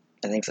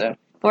 I think so.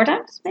 4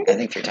 times, maybe I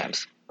think 3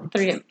 times.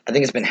 3. I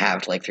think it's been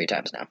halved like 3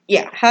 times now.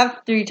 Yeah,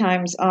 have 3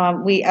 times.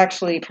 We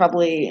actually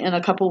probably in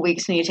a couple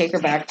weeks need to take her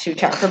back to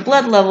check her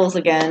blood levels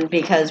again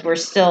because we're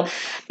still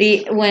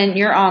when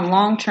you're on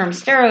long-term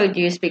steroid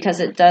use because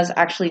it does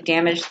actually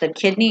damage the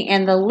kidney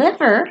and the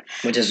liver.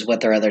 Which is what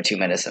their other 2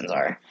 medicines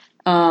are.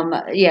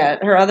 Yeah,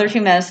 her other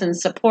 2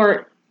 medicines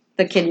support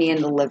the kidney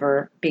and the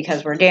liver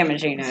because we're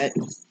damaging it.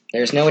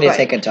 There's no way to Right.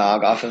 take a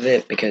dog off of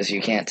it because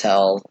you can't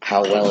tell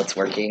how well it's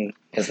working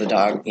because the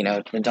dogs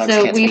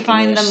So can't we speak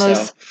find English, the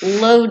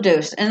most low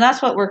dose, and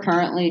that's what we're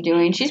currently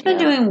doing. She's been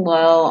Yeah. doing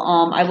well.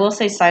 I will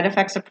say side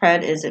effects of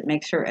pred is it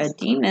makes her a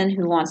demon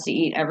who wants to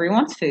eat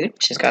everyone's food.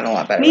 She's gotten a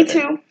lot better Me with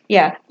it. too.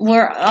 Yeah,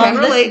 we're on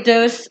this relate.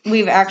 dose.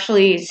 We've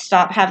actually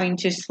stopped having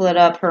to split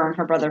up her and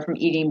her brother from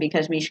eating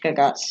because Mishka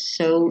got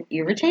so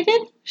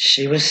irritated.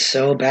 She was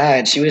so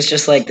bad. She was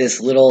just like this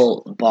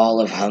little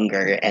ball of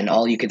hunger, and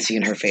all you could see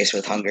in her face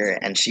was hunger,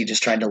 and she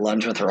just tried to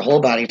lunge with her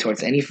whole body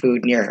towards any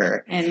food near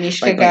her. And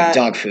Mishka Like got.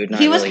 dog food, not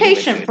He was really human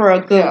patient food. for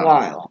a good Yeah.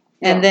 while,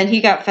 and Yeah. then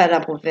he got fed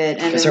up with it.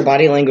 And Because then, her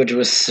body language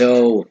was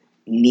so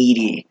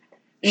needy.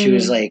 She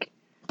was Mm-hmm. like,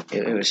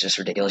 it was just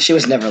ridiculous. She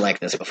was never like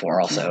this before,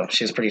 also.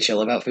 She was pretty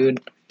chill about food.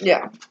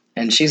 Yeah.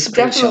 And she's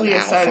pretty chill Definitely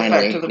now, a side finally.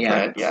 effect of the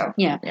yeah. pred,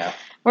 yeah.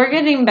 we're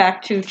getting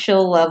back to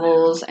chill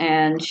levels,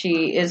 and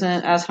she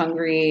isn't as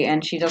hungry,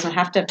 and she doesn't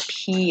have to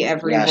pee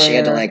everywhere. Yeah, she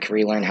had to like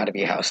relearn how to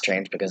be house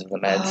trained because of the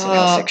meds and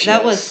how Oh, sick she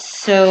that was. was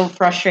so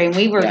frustrating.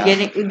 We were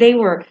Yeah. they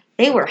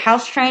were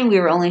house trained. We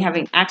were only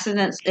having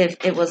accidents if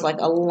it was like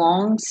a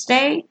long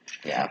stay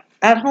Yeah.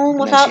 at home And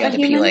then without she had a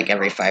to pee human. like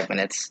every 5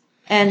 minutes.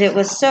 And it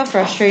was so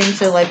frustrating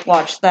to like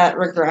watch that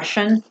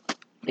regression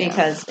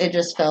because it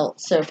just felt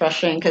so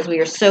frustrating because we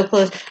were so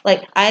close.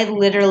 Like I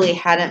literally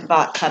hadn't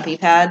bought puppy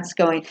pads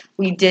going,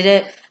 we did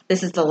it.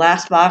 This is the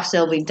last box.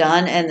 It'll be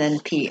done. And then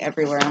pee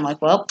everywhere. I'm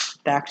like, well,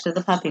 back to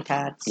the puppy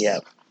pads. Yeah.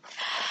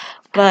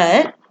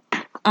 But,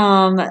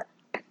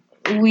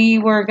 we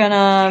were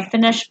gonna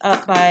finish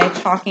up by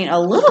talking a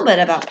little bit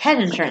about pet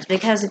insurance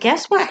because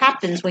guess what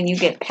happens when you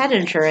get pet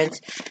insurance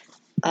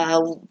a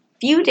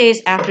few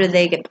days after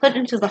they get put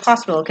into the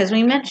hospital? Because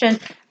we mentioned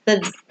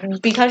that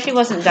because she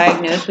wasn't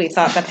diagnosed, we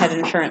thought the pet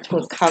insurance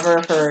would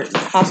cover her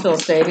hospital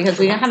stay because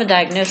we didn't have a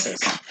diagnosis.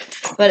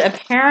 But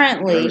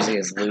apparently, Rosie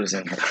is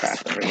losing her crap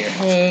over here.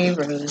 hey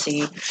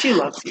Rosie, She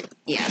loves you.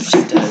 yes.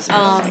 She does.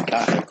 Oh my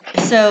god.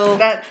 So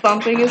That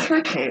thumping is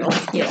her tail.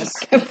 yes.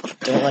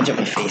 Don't lunge at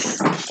my face.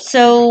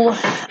 So,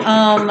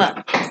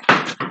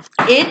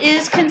 it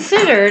is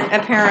considered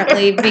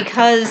apparently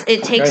because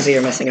it takes. Rosie,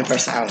 you're messing up our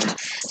sound.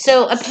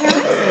 So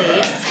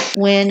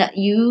apparently, when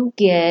you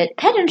get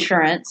pet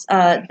insurance,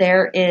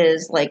 there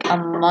is like a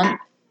month.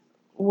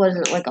 Was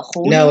it like a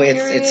whole? No,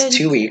 period? it's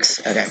 2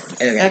 weeks. Okay.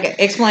 Okay,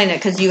 explain it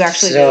because you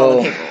actually did all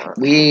the paperwork.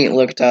 We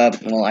looked up.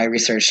 Well, I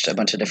researched a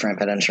bunch of different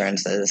pet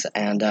insurances,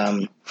 and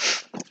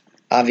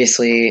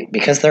obviously,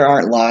 because there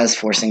aren't laws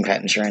forcing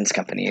pet insurance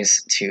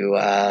companies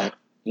to,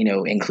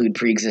 include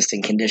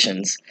pre-existing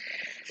conditions.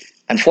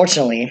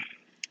 Unfortunately,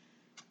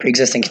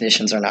 pre-existing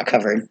conditions are not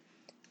covered,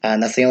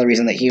 and that's the only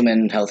reason that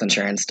human health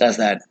insurance does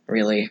that.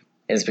 Really,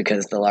 is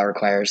because the law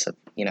requires that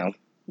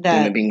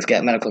human beings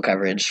get medical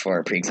coverage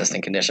for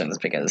pre-existing conditions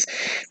because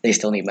they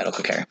still need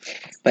medical care.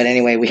 But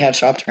anyway, we had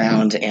shopped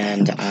around,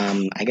 and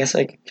I guess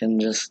I can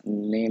just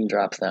name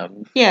drop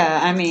them. Yeah,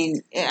 I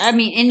mean,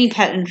 any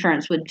pet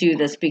insurance would do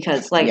this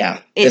because,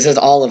 this is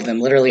all of them,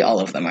 literally all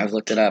of them. I've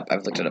looked it up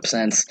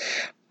since.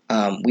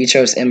 We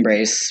chose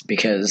Embrace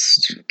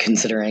because,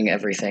 considering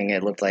everything,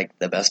 it looked like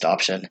the best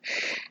option.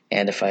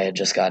 And if I had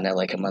just gotten it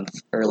like a month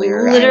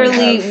earlier,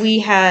 literally, we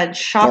had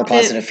shopped more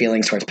positive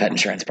feelings towards pet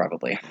insurance,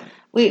 probably.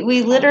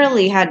 We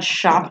literally had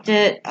shopped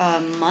it a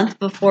month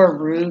before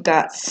Rue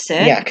got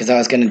sick. Yeah, because I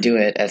was going to do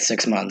it at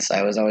 6 months.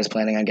 I was always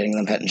planning on getting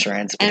them pet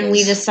insurance. And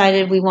we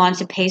decided we wanted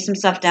to pay some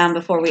stuff down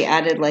before we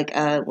added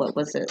what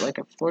was it, like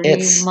a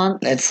 40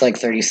 month? It's like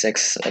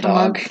 36 a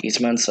dog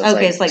each month, so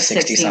it's like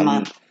 60 a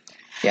month.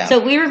 Yeah. So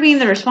we were being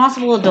the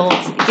responsible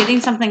adults,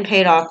 getting something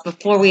paid off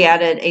before we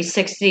added a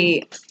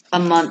 60 a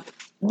month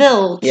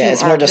bill to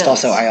it's our more just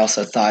bills. I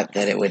also thought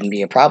that it wouldn't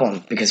be a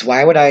problem, because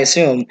why would I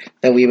assume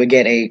that we would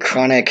get a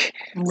chronic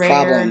rare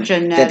problem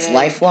that's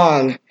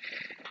lifelong,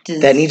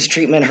 that needs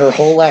treatment her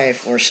whole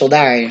life or she'll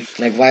die?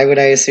 Like, why would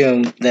I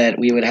assume that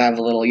we would have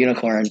a little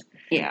unicorn?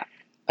 Yeah.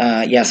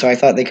 So I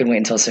thought they could wait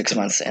until 6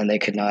 months, and they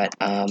could not.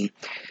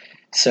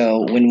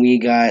 So when we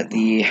got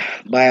the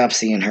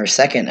biopsy in her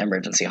second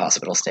emergency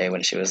hospital stay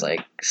when she was like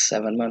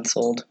 7 months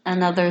old.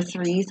 Another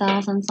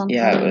 3,000 something?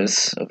 Yeah, it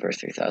was over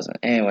 3,000.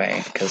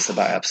 Anyway, because the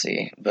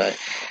biopsy. But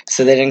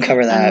so they didn't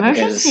cover that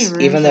emergency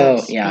because even though,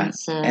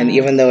 expensive. and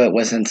even though it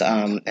wasn't,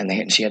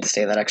 and she had to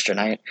stay that extra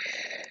night,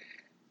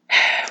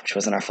 which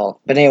wasn't our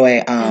fault. But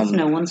anyway, it's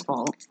no one's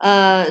fault.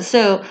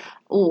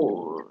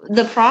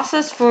 The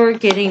process for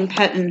getting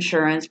pet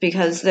insurance,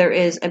 because there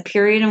is a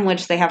period in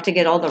which they have to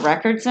get all the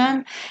records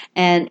in,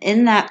 and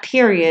in that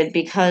period,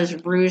 because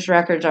Rue's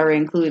records are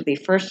included the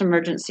first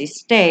emergency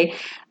stay,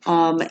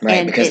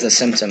 because the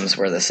symptoms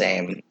were the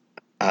same,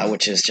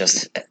 which is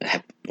just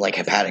like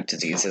hepatic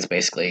disease is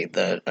basically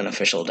an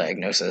official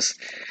diagnosis.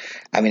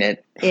 I mean,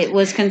 it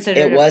was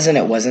considered. It was and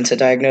it wasn't a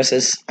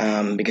diagnosis,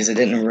 because it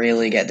didn't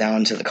really get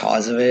down to the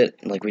cause of it.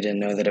 Like, we didn't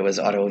know that it was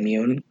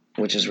autoimmune,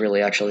 which is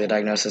really actually a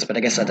diagnosis, but I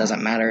guess that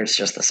doesn't matter. It's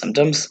just the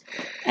symptoms.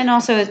 And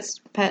also, it's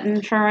pet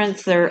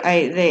insurance.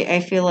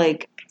 I feel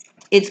like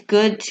it's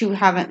good to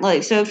have it.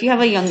 Like, so if you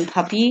have a young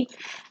puppy,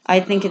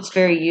 I think it's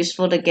very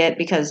useful to get,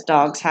 because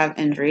dogs have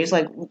injuries.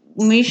 Like,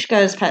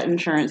 Mishka's pet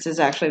insurance is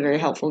actually very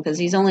helpful because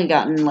he's only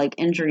gotten like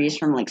injuries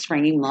from like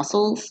spraining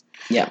muscles.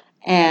 Yeah.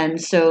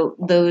 And so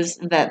those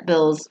vet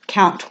bills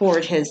count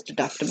toward his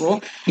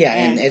deductible. Yeah,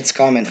 and it's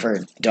common for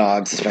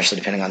dogs, especially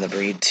depending on the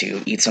breed,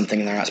 to eat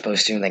something they're not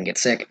supposed to and then get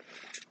sick.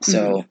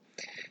 So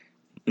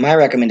my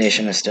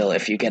recommendation is still,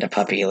 if you get a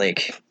puppy,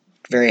 like,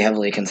 very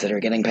heavily consider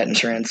getting pet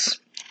insurance.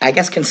 I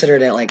guess consider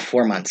it at like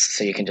 4 months,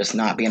 so you can just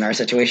not be in our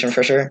situation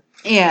for sure.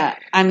 Yeah,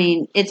 I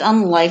mean, it's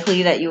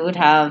unlikely that you would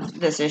have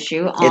this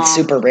issue. It's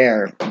super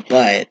rare,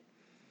 but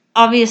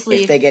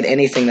obviously, if they get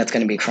anything that's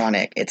going to be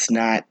chronic, it's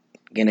not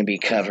going to be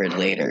covered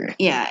later.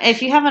 Yeah,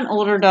 if you have an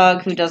older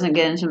dog who doesn't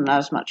get into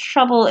as much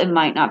trouble, it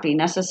might not be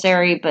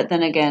necessary. But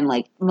then again,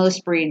 like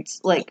most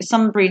breeds, like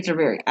some breeds are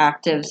very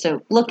active,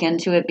 so look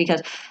into it,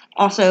 because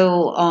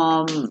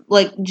also,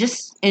 like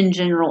just in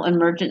general,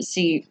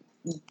 emergency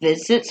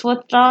visits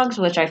with dogs,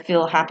 which I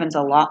feel happens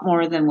a lot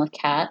more than with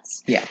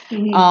cats,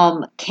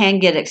 can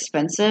get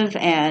expensive,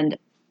 and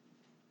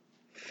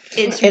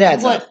it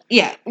adds up.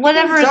 Yeah,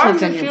 whatever is dogs,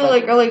 within I your feel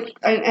budget. like are like,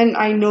 and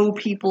I know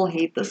people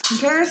hate this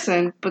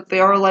comparison, but they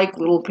are like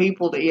little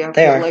people that you have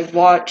to like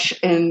watch,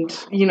 and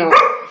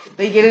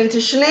they get into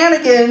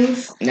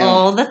shenanigans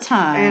all the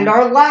time and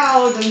are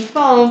loud and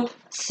thump.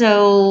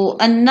 So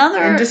and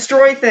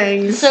destroy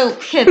things. So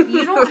Kip,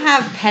 you don't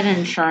have pet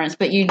insurance,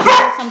 but you do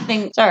have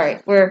something. Sorry,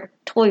 we're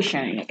toy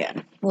sharing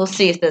again. We'll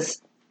see if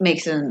this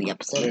makes it in the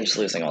episode. We're just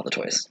losing all the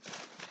toys.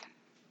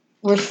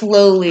 We're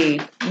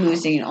slowly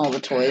losing all the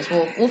toys.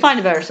 We'll find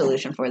a better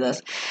solution for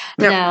this.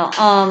 Yep.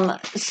 Now,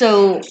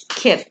 so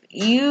Kip,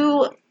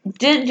 you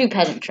didn't do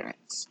pet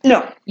insurance.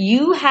 No.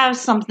 You have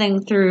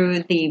something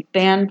through the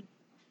band.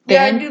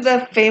 Yeah, I do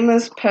the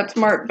famous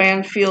PetSmart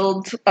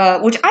Banfield,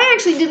 which I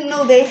actually didn't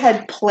know they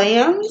had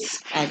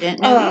plans. I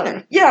didn't know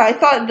either. Yeah, I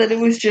thought that it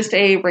was just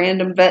a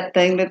random vet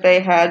thing that they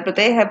had, but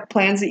they have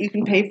plans that you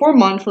can pay for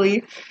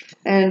monthly.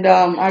 And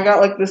I got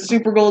like the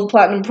Super Gold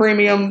Platinum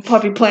Premium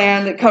puppy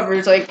plan that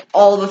covers like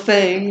all the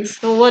things.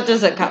 So what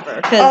does it cover?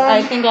 Because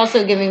I think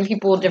also giving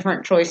people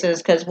different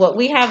choices, because what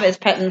we have is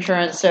pet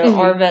insurance, so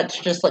our vet's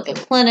just like a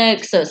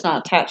clinic, so it's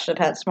not attached to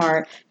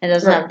PetSmart. It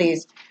doesn't have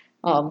these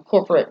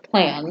corporate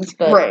plans,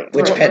 but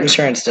which pet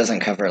insurance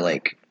doesn't cover,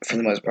 like, for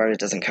the most part, it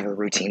doesn't cover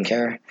routine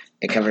care.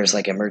 It covers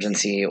like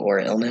emergency or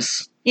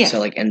illness. Yeah. So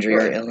like injury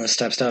or illness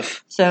type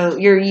stuff. So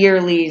your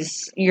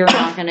yearlies, you're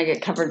not going to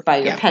get covered by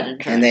your pet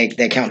insurance. And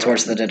they count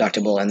towards the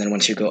deductible, and then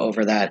once you go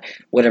over that,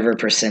 whatever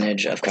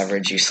percentage of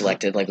coverage you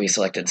selected, like we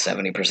selected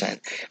 70%,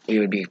 we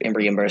would be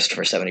reimbursed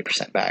for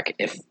 70% back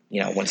if,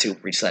 once you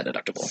reach that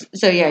deductible.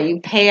 So yeah, you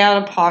pay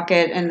out of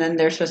pocket, and then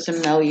they're supposed to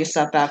mail you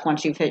stuff back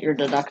once you've hit your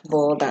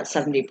deductible, that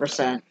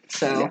 70%.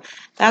 So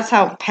that's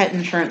how pet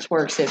insurance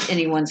works. If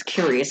anyone's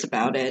curious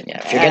about it,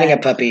 Yeah, if you're getting a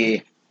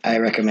puppy, I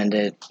recommend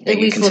it. That at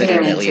you least consider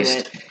looking it at into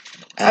least. it.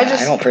 I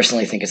don't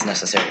personally think it's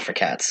necessary for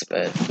cats,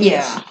 but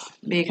Yeah,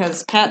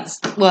 because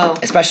cats, well,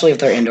 especially if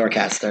they're indoor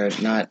cats, they're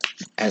not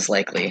as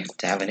likely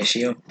to have an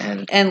issue.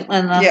 And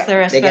unless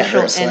they're a they get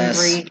special hurt less.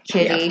 inbreed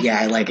kitty.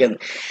 Yeah, like in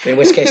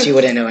which case you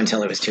wouldn't know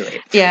until it was too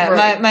late. Yeah,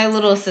 Right. my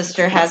little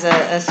sister has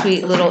a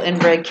sweet little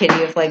inbred kitty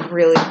with like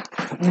really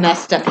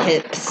messed up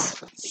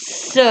hips.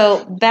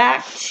 So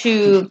back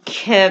to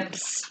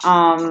Kip's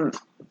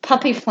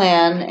puppy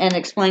plan and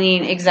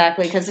explaining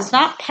exactly, because it's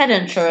not pet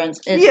insurance.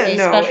 It's a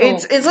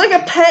special. it's like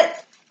a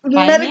pet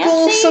medical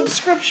Financing?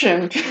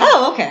 subscription.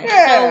 Oh, okay.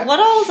 Yeah. So what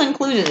all is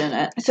included in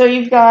it? So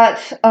you've got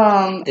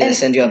Do they and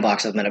send you a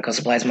box of medical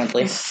supplies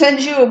monthly?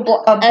 send you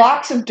a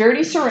box of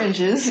dirty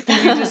syringes.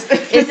 And you just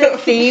Is it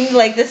themed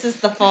like this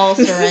is the fall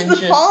This syringe? is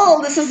the fall.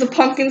 This is the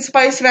pumpkin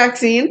spice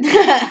vaccine.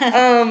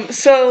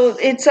 So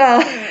it's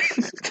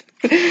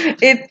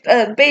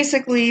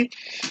basically.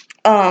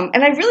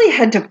 And I really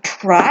had to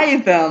pry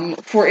them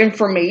for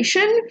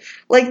information.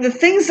 Like the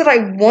things that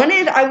I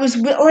wanted, I was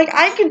like,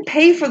 I could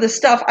pay for the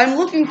stuff. I'm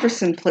looking for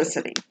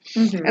simplicity,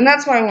 and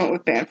that's why I went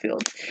with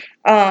Banfield.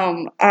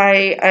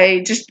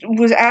 I just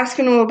was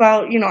asking them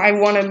about, I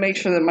want to make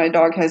sure that my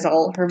dog has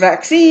all her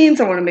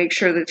vaccines. I want to make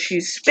sure that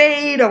she's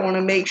spayed. I want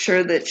to make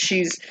sure that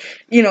she's,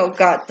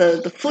 got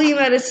the flea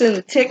medicine,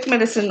 the tick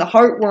medicine, the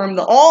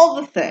heartworm, all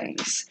the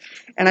things.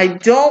 And I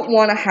don't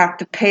want to have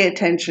to pay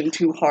attention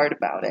too hard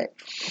about it.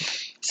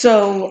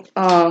 So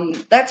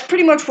that's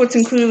pretty much what's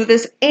included with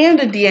this, and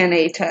a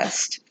DNA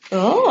test.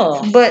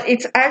 Oh. But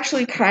it's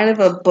actually kind of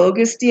a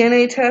bogus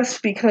DNA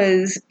test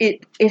because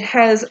it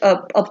has a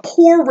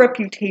poor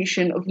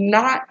reputation of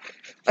not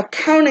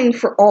accounting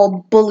for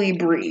all bully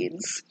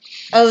breeds.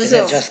 Oh, Is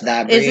it just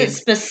that breed? Is it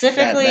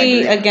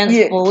specifically That breed?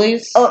 against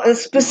bullies?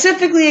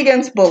 Specifically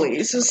against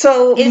bullies.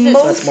 So Is it-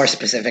 So it's more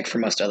specific for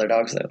most other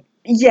dogs, though.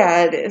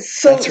 Yeah, it is.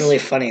 So That's really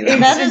funny, though.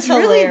 That is it's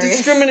really hilarious.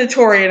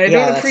 discriminatory, and I Yeah, don't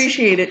that's-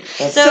 appreciate it.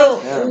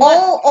 So Yeah.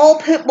 all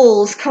pit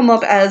bulls come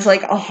up as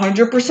like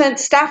 100%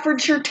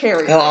 Staffordshire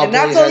Terrier, Oh, all and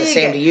that's bullies all are the you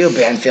same get. to you,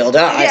 Banfield.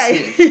 Oh, I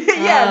see.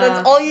 Yeah,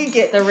 that's all you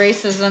get. the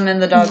racism in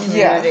the dog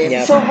community.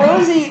 Yeah. So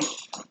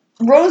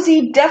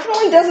Rosie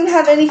definitely doesn't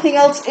have anything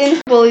else in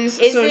bullies.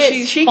 Is so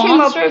it she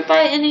came up. sponsored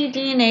by any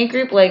DNA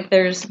group? Like,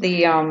 there's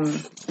the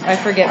I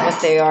forget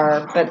what they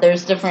are, but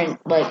there's different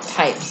like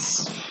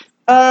types.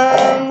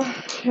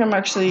 I'm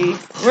actually.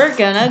 We're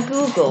gonna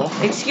Google.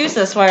 Excuse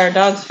us while our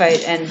dogs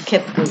fight and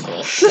Kip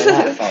Googles.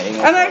 They're not fighting.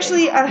 I'm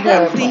actually. I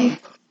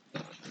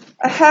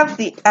have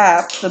the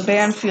app, the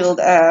Banfield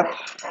app,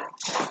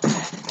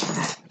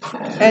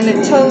 and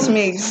it tells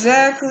me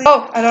exactly.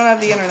 Oh, I don't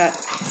have the internet.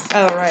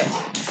 Oh, right.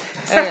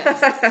 Okay.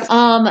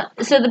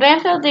 So the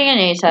Banfield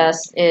DNA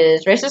test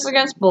is racist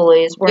against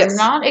bullies. We're Yes.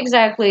 not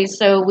exactly.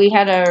 So we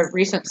had a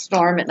recent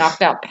storm. It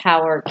knocked out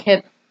power.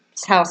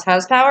 Kip's house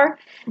has power,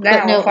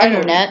 but no finally.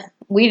 internet.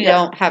 We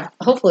don't have.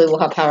 Hopefully, we'll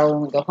have power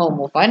when we go home.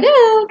 We'll find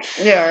out.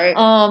 Yeah,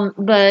 right.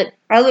 But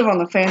I live on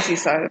the fancy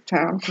side of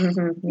town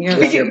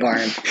With your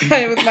barn.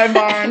 with my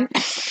barn.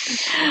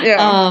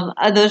 Yeah.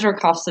 Those were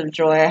coughs of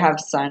joy. I have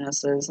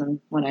sinuses, and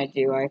when I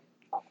do,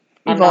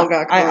 We've all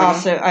got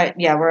corona.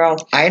 we're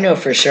all. I know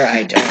for sure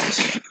I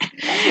don't.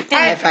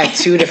 I've had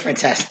 2 different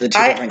tests, the 2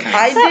 different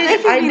kinds.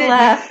 I did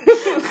laugh.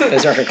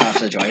 Those are her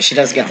coughs of joy. She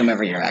does get them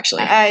every year,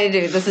 actually. I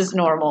do. This is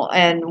normal,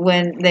 and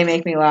when they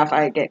make me laugh,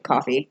 I get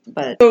coffee.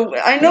 But So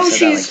I know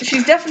So that,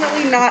 she's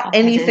definitely not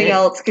anything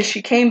else because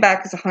she came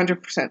back as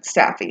 100%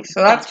 staffy,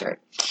 so that's good.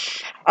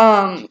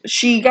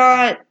 She's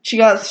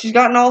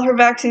gotten all her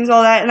vaccines,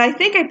 all that, and I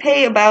think I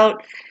pay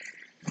about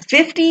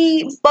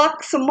 $50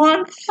 a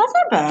month that's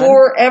not bad.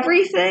 for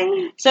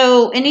everything.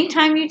 So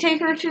anytime you take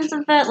her to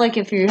the vet, like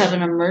if you have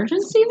an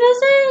emergency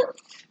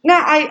visit,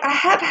 Now I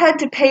have had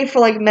to pay for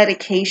like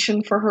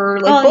medication for her.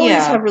 Like Oh, bullies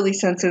yeah. have really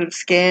sensitive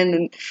skin,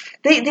 and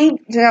they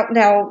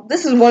now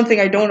this is one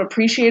thing I don't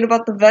appreciate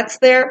about the vets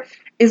there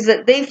is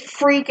that they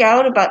freak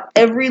out about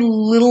every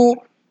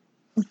little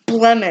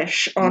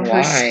blemish on her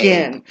Why?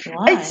 skin.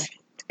 why?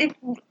 It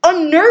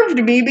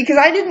unnerved me because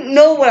I didn't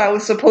know what I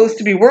was supposed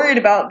to be worried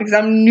about because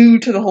I'm new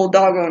to the whole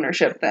dog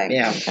ownership thing.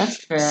 Yeah.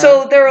 That's fair.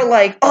 So they were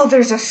like, "Oh,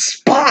 there's a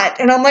spot,"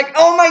 and I'm like,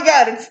 "Oh my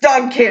god, it's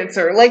dog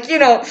cancer!" Like and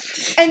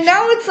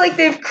now it's like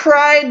they've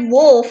cried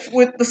wolf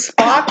with the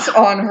spots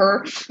on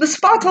her. The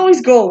spots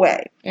always go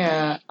away,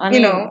 yeah, I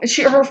mean,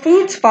 her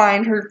food's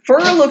fine, her fur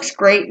looks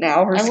great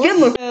now, her skin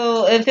looks.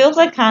 So it feels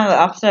like kind of the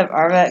opposite of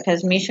our vet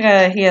because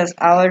Mishka, he has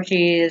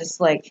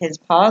allergies. Like his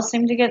paws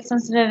seem to get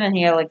sensitive, and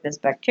he had like this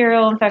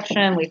bacterial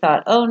infection. We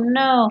thought, oh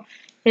no,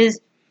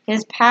 his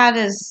pad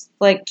is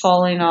like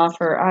falling off,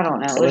 or I don't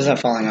know. It wasn't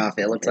falling off.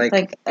 It looked like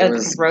like it a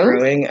was growth?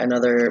 growing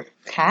another.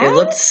 pad. It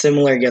looked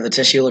similar. Yeah, the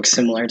tissue looked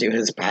similar to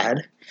his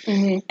pad.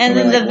 And And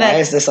then we're the like, why vet,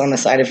 is this on the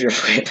side of your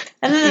foot?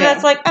 and then the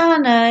vet's like, oh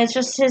no, it's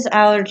just his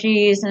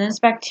allergies and it's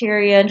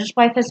bacteria, and just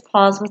wipe his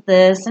paws with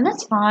this, and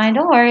it's fine.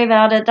 Don't worry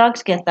about it.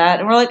 Dogs get that,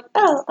 and we're like,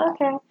 oh,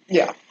 okay.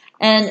 Yeah.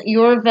 and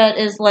your vet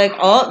is like,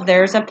 oh,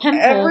 there's a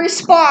pimple. Every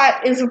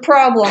spot is a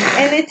problem.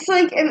 And it's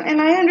like,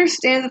 and I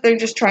understand that they're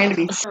just trying to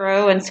be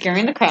thorough and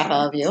scaring the crap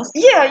out of you.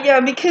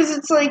 Yeah, because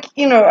it's like,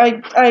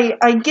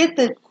 I get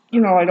that,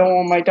 I don't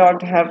want my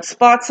dog to have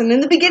spots. And in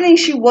the beginning,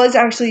 she was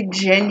actually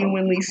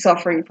genuinely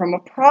suffering from a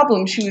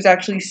problem. She was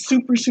actually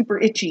super, super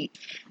itchy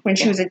when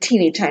she was a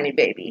teeny tiny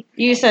baby.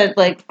 You said,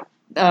 like,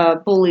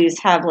 bullies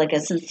have, like, a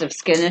sensitive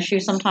skin issue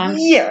sometimes?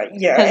 Yeah.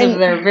 Because of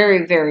their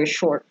very, very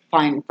short,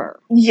 fine fur.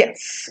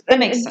 Yes. That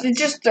makes sense. It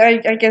just, I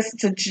guess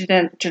it's a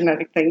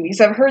genetic thing,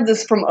 because I've heard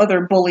this from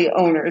other bully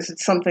owners.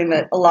 It's something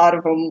that a lot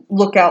of them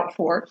look out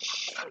for.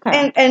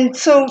 Okay. And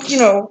so,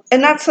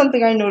 and that's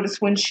something I noticed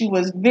when she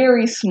was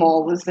very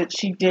small, was that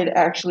she did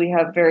actually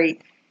have very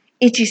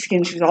itchy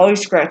skin. She was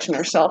always scratching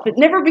herself.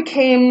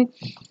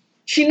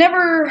 She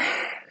never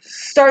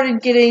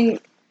started getting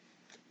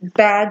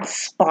bad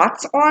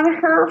spots on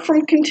her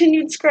from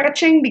continued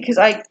scratching, because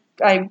I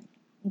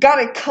got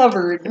it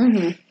covered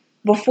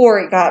before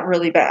it got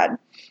really bad,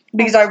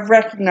 because I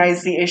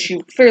recognized the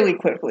issue fairly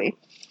quickly.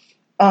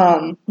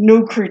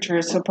 No creature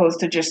is supposed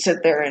to just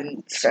sit there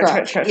and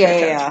scratch.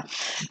 Yeah.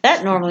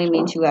 That normally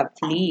means you have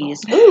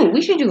fleas. Ooh,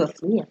 we should do a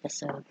flea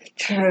episode.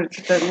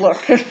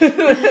 Look.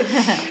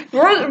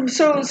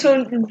 So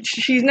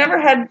she's never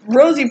had,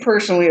 Rosie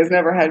personally has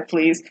never had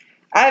fleas.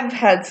 I've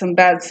had some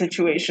bad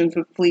situations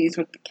with fleas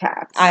with the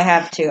cats. I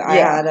have too. I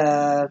Yeah. had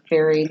a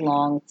very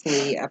long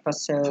flea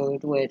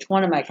episode, which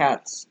one of my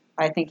cats,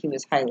 I think he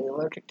was highly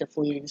allergic to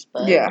fleas,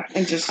 but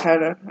and just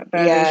had a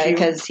bad issue.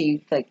 because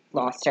he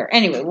lost hair.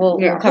 Anyway,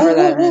 we'll Yeah. Cover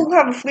that. We'll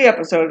have a flea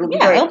episode. It'll be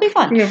great. It'll be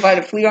fun. We can invite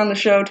a flea on the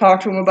show, talk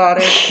to him about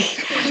it.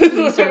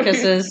 Flea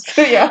circuses.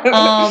 Yeah.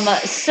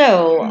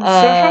 So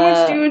how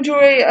much do you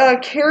enjoy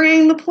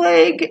carrying the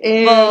plague?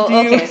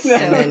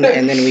 And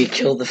and then we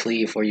kill the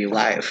flea for you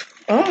live.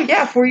 Oh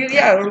yeah, for you.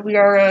 Yeah, we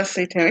are a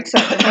satanic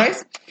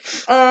sacrifice.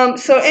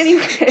 So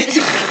anyway,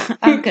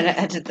 I'm gonna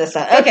edit this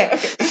out. Okay.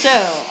 So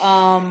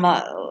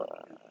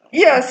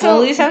yeah. So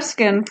bullies have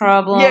skin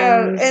problems.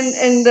 Yeah,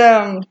 and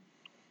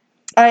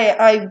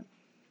I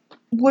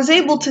was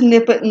able to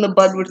nip it in the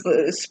bud with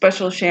a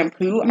special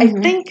shampoo. I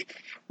think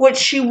what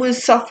she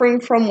was suffering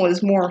from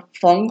was more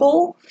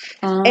fungal,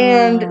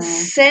 and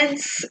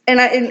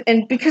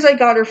because I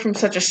got her from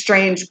such a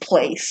strange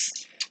place,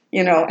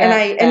 and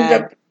I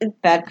ended up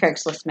bad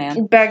Craigslist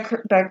man. Bad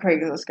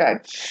Craigslist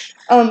guy.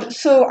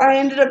 So I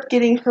ended up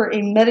getting her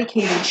a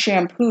medicated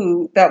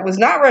shampoo that was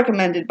not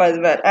recommended by the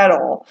vet at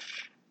all.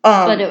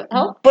 But it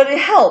helped? But it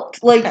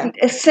helped. Like,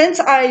 since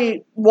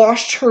I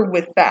washed her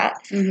with that,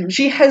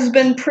 she has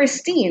been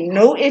pristine.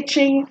 No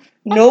itching,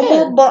 no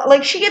more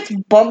like, she gets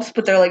bumps,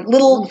 but they're like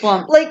little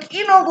bumps. Like,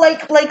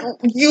 like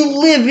you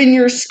live in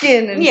your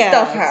skin and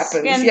stuff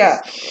happens.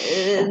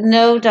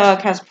 No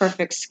dog has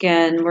perfect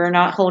skin. We're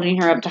not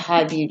holding her up to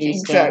high beauty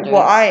standards.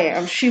 Well, I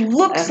am. She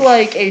looks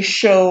like a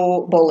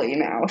show bully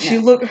now.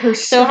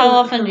 So how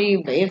often do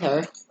you bathe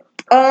her?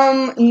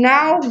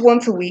 Now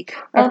once a week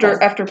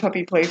after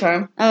puppy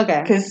playtime.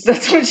 Okay. Because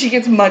that's when she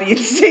gets muddy and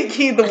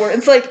stinky.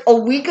 It's like a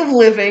week of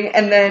living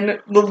and then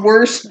the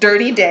worst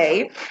dirty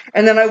day,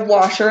 and then I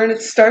wash her and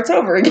it starts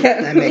over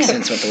again. That makes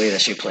sense with the way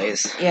that she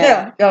plays.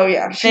 Yeah. Oh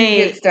yeah. She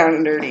gets down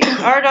and dirty.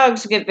 Our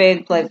dogs get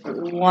bathed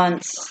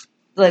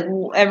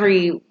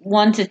every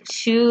 1 to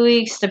 2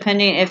 weeks,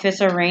 depending. If it's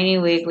a rainy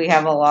week, we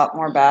have a lot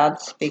more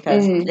baths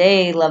because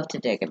they love to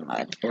dig in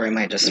mud. Or I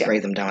might just spray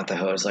them down with the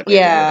hose, like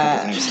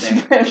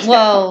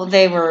Well,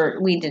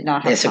 we did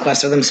not have. They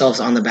sequester themselves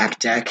on the back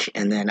deck,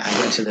 and then I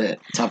go to the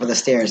top of the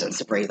stairs and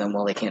spray them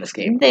while they can't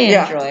escape. They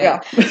enjoy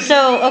it.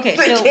 So okay,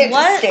 so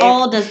what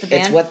all does the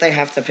band? It's what they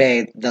have to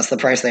pay. That's the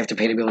price they have to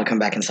pay to be able to come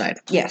back inside.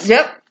 Yes.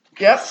 Yep.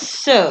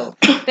 So,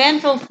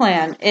 Banfield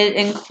plan, it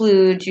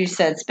includes, you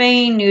said,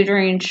 spaying,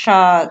 neutering,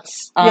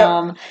 shots,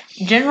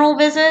 general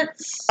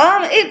visits?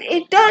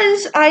 It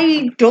does.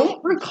 I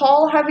don't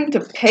recall having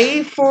to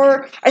pay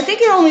for, I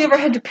think I only ever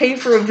had to pay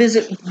for a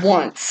visit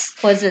once.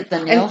 Was it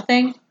the nail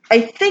thing? I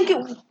think it,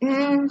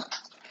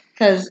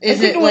 because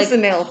it was the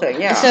nail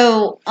thing, yeah.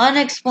 So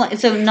unexplained,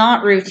 so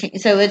not routine.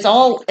 So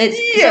so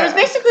it's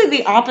basically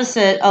the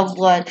opposite of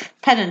what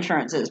pet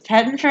insurance is.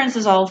 Pet insurance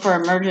is all for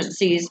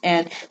emergencies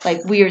and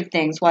like weird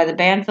things. Why the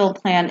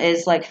Banfield plan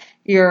is like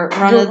your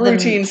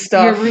routine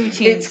stuff. Your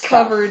routine it's stuff.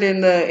 Covered in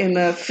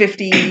the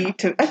 50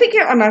 to. I think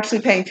I'm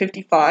actually paying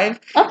 55.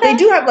 Okay. They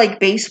do have like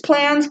base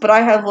plans, but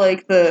I have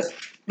like the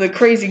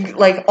crazy,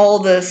 like, all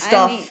the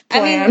stuff plan.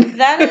 I mean,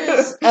 that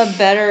is a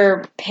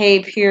better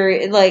pay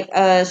period. Like,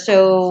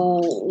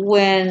 so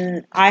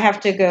when I have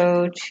to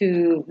go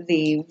to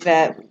the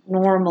vet,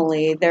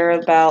 normally they're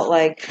about,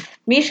 like,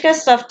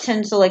 Mishka's stuff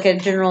tends to, like, a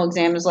general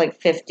exam is,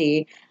 like,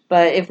 50.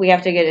 But if we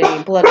have to get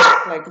any blood,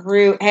 like,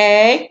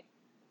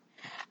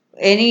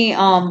 any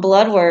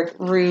blood work,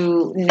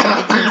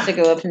 it tends to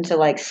go up into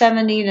like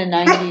 70 to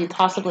 90,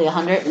 possibly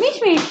 100.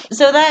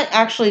 So that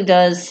actually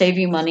does save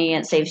you money.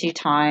 It saves you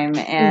time,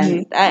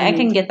 and I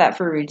can get that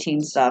for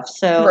routine stuff.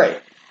 So,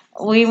 right.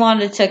 we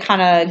wanted to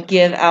kind of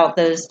give out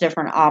those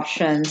different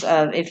options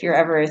of if you're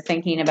ever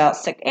thinking about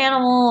sick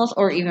animals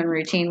or even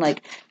routine.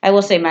 Like, I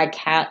will say my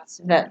cat's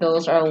vet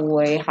bills are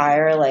way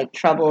higher. Like,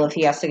 trouble if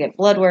he has to get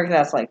blood work,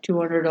 that's like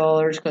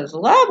 $200 because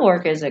lab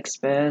work is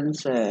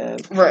expensive.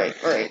 Right.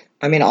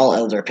 I mean, all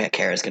elder pet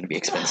care is going to be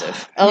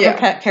expensive. Elder Yeah.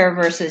 pet care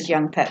versus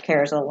young pet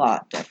care is a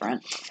lot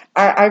different.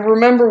 I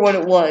remember what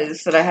it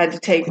was that I had to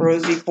take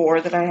Rosie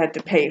for that I had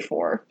to pay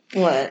for.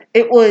 What?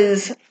 It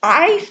was,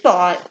 I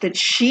thought that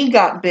she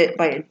got bit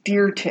by a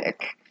deer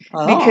tick.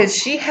 Oh. Because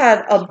she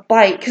had a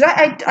bite. Because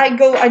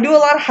I do a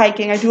lot of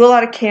hiking, I do a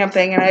lot of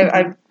camping,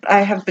 and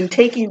I have been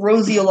taking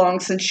Rosie along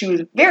since she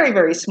was very,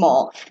 very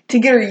small to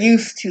get her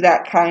used to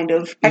that kind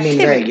of I mean, activity.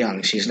 very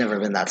young. She's never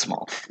been that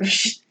small.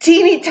 She's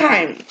teeny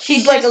tiny.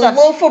 She's like a just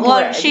loaf of bread.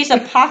 Well, she's a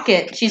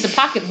pocket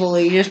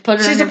bully. You just put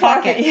her She's in your a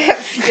pocket.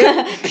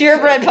 Yes.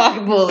 Purebred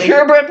pocket bully.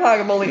 Purebred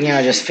pocket bully. You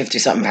know, just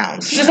 50-something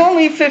pounds. She's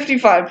only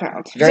 55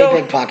 pounds. Very So-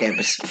 big pocket,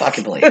 but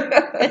pocket bully.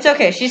 It's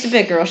okay. She's a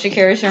big girl. She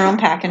carries her own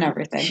pack and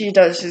everything. She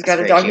does. She's got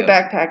It's a very doggy cute.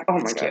 backpack. Oh my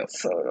It's god, cute. it's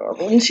so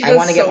adorable. And she I does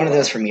want to get so one of well.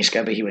 those for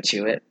Mishka, but he would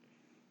chew it.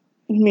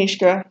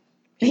 Mishka.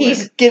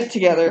 He's- Get it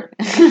together.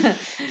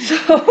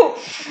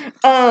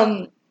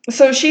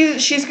 So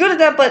she's good at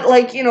that, but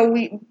like, you know,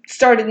 we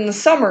started in the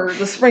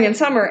spring and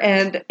summer,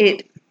 and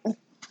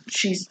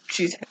she's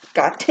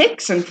got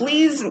ticks and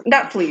fleas,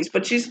 not fleas,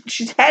 but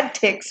she's had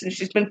ticks and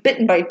she's been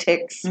bitten by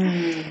ticks.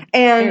 Very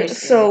And scary.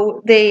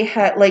 so they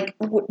had like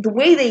the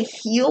way they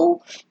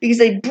heal, because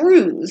they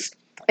bruise,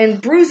 and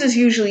bruises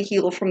usually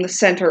heal from the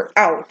center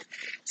out.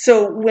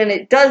 So when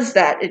it does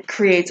that, it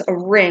creates a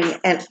ring,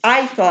 and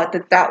I thought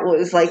that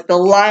was like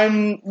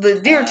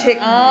the deer tick.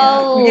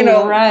 Oh, you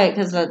know, right,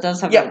 because that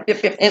does have Yep.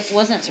 It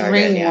wasn't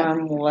Target, yeah.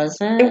 ringworm, was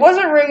it? It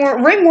wasn't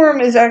ringworm. Ringworm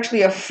is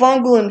actually a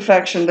fungal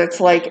infection that's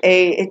like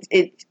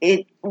it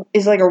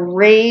is like a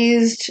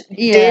raised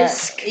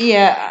disc.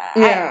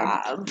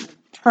 Yeah.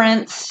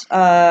 Prince,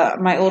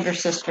 my older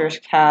sister's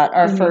cat,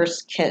 our Mhm.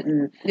 first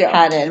kitten, Yeah.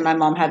 had it, and my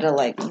mom had to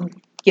like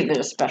give it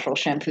a special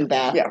shampoo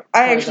bath. Yeah,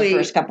 for the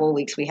first couple of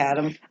weeks we had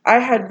him. I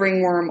had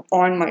ringworm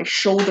on my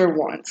shoulder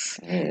once,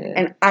 And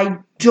and I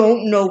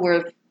don't know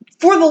where.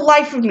 For the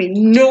life of me,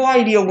 no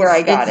idea where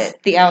I got it.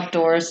 The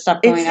outdoors.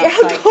 Stop going It's the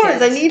outside. outdoors.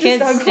 Kids. I need to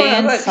Kids stop stay going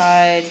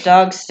outside. inside.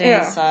 Dogs stay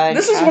Yeah. inside.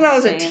 This is cats when I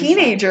was a stay inside.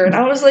 teenager, and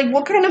I was like,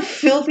 "What kind of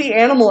filthy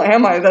animal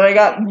am I that I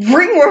got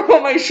ringworm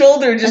on my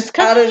shoulder It's just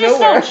 'cause out you of just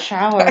nowhere?" don't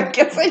shower. I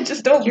guess I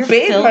just don't You're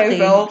bathe filthy.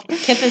 myself.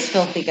 Kip is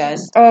filthy,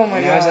 guys. Oh my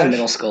When I was in gosh.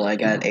 middle school, I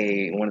got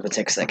one of the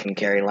ticks that can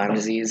carry Lyme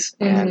disease,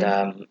 Mhm.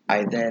 and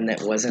I then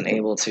wasn't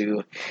able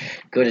to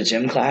go to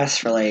gym class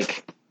for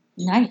like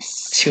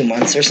Nice. 2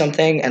 months or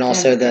something, and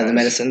also the gosh.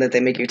 medicine that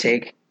they make you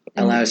take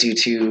allows you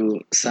to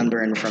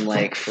sunburn from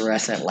like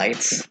fluorescent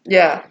lights.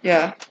 Yeah.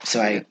 So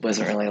I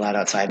wasn't really allowed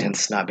outside,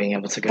 hence not being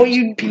able to go. But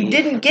you pee.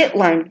 didn't get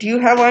Lyme. Do you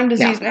have Lyme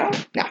disease now?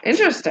 No.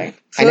 Interesting.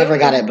 I never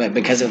got it, but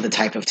because of the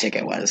type of tick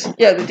it was.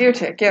 Yeah, the deer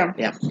tick. Yeah.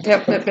 Yeah.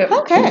 Yep.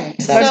 Okay.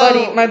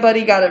 So- My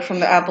buddy got it from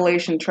the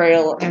Appalachian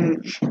Trail,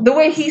 and the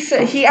way he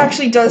said he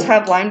actually does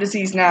have Lyme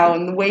disease now,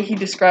 and the way he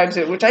describes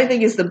it, which I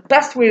think is the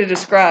best way to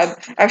describe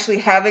actually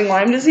having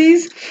Lyme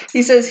disease,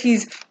 he says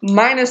he's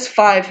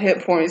 -5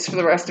 hit points for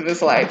the rest of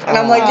his life, and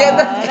I'm like, yeah,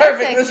 that's Aw, perfect.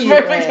 that's a That's cute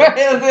perfect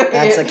way. way of doing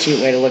That's a it.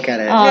 cute way to look at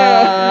it.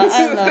 I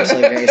love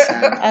Actually, very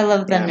sad. I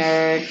love the Yeah.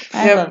 nerd.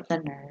 I Yep. love the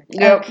nerd.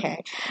 Yep.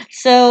 Okay.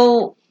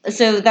 So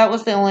that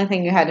was the only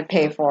thing you had to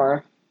pay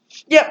for.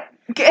 Yep.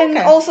 And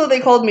Okay. also they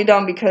called me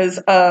dumb because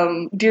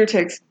deer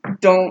ticks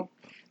don't.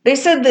 They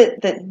said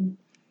that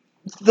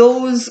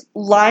those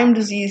Lyme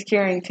disease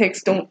carrying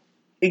ticks don't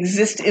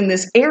exist in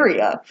this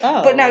area.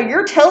 Oh. But now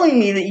you're telling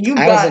me that you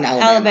I was got. in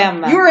Alabama.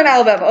 Alabama. You were in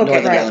Alabama. Okay,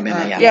 Northern right.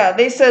 Alabama, yeah. Yeah,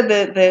 they said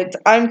that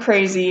I'm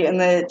crazy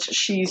and that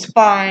she's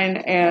fine,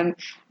 and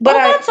but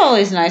well, I. that's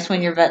always nice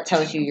when your vet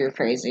tells you you're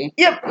crazy.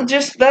 Yep,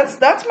 just that's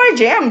my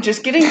jam.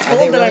 Just getting Are they told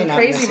that really I'm not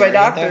in crazy this by area,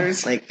 though?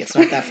 doctors. Like, it's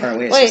not that far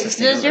away. It's Wait, just a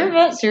state does your over.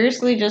 vet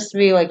seriously just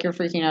be like you're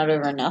freaking out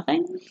over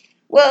nothing?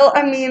 Well,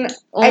 I mean,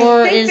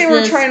 Or I think is they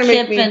were this trying to make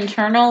Kip me.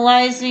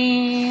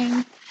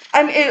 internalizing?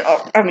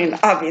 I mean,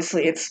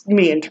 obviously, it's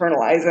me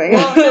internalizing.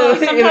 Well, no,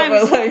 You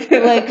know, sometimes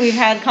but like we've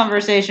had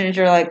conversations.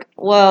 You're like,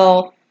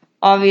 well,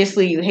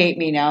 obviously you hate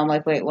me now. I'm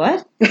like, wait,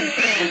 what?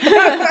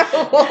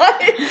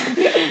 what?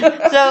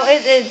 So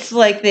it's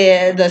like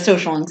the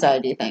social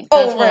anxiety thing.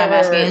 That's Oh, what right, I'm right,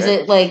 asking. right, Is right.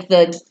 it like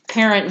the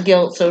parent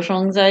guilt social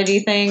anxiety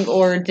thing,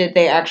 or did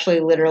they actually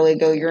literally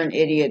go, "You're an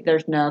idiot.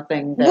 There's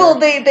nothing there." Well,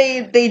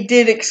 they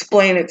did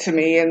explain it to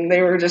me, and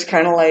they were just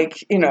kind of like,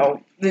 you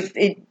know,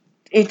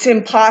 it's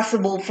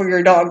impossible for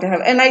your dog to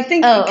have. And I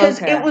think Oh,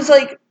 because okay. it was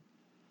like,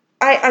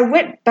 I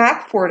went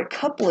back for it a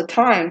couple of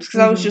times because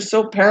I was Mhm. just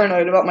so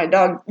paranoid about my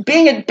dog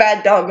being a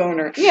bad dog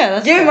owner. yeah,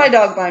 that's Giving fair. my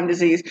dog Lyme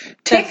disease.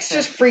 Ticks fair.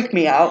 just freak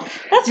me out.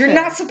 That's You're fair.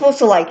 not supposed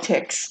to like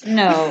ticks.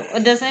 No.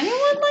 Does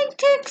anyone like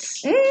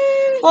ticks? Mm,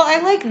 Well, I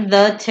like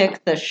The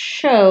Tick, the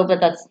show, but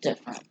that's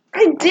different.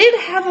 I did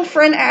have a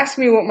friend ask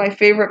me what my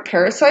favorite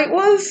parasite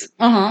was.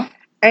 Uh huh.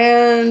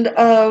 And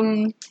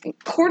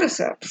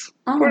cordyceps.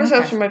 Oh,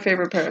 Cordyceps okay. are my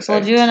favorite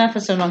parasite. We'll do an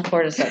episode on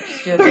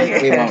cordyceps. Your We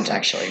favorite won't parasite.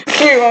 actually.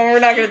 We're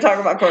not going to talk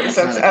about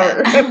cordyceps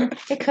Not ever.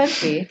 It could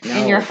be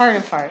No. in your heart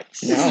of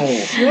hearts. No.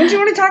 Don't you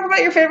want to talk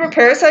about your favorite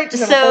parasite?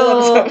 Just have a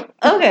whole So, episode.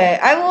 okay,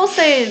 I will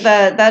say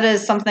that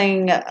is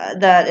something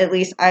that at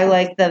least I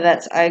like the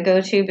vets I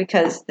go to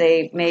because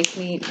they make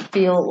me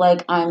feel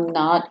like I'm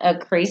not a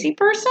crazy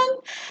person.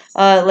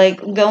 Like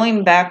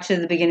going back to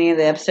the beginning of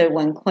the episode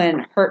when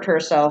Quinn hurt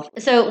herself.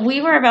 So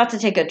we were about to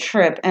take a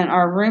trip and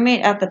our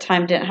roommate at the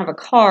time didn't have a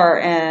car,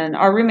 and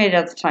our roommate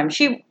at the time,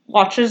 she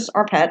watches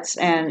our pets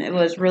and it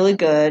was really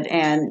good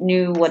and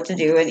knew what to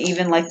do, and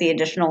even like the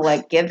additional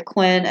like give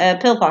Quinn a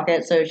pill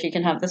pocket so she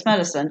can have this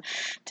medicine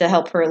to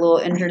help her little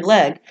injured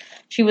leg.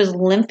 She was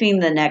limping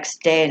the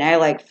next day and I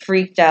like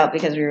freaked out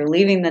because we were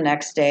leaving the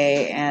next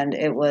day and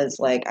it was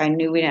like I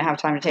knew we didn't have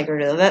time to take her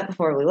to the vet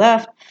before we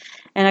left.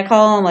 And I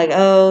call him like,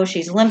 oh,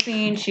 she's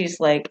limping. She's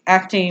like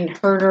acting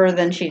hurter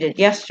than she did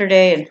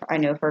yesterday. And I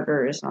know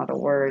hurter is not a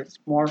word. It's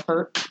more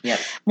hurt. Yep.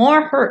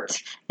 More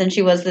hurt than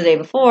she was the day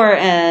before.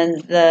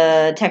 And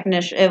the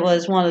technician, it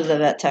was one of the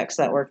vet techs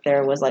that worked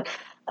there, was like,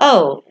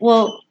 oh,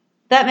 well,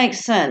 that makes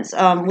sense.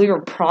 We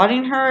were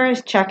prodding her,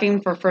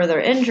 checking for further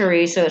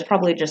injury. So it's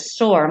probably just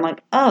sore. I'm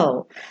like,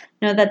 oh.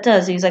 No, that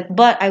does. He's like,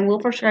 but I will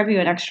prescribe you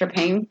an extra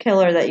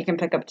painkiller that you can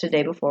pick up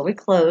today before we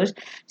close,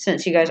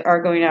 since you guys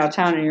are going out of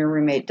town and your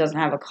roommate doesn't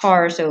have a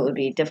car, so it would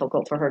be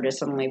difficult for her to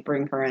suddenly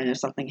bring her in if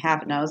something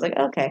happened. I was like,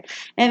 okay.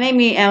 And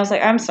I was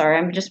like, I'm sorry,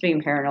 I'm just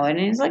being paranoid.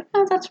 And he's like,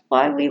 no, that's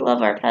why we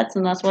love our pets,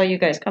 and that's why you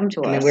guys come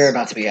to us. I mean, we're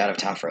about to be out of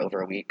town for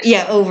over a week.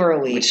 Yeah, over a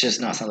week. Which is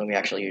not something we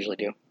actually usually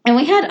do. And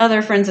we had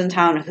other friends in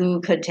town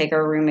who could take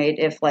our roommate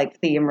if, like,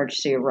 the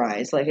emergency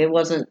arose. Like, it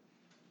wasn't,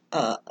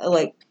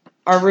 like...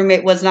 Our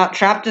roommate was not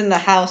trapped in the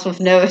house with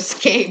no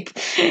escape.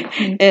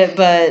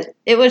 But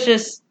it was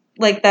just,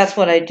 like, that's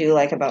what I do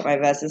like about my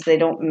vets, is they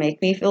don't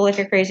make me feel like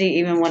a crazy,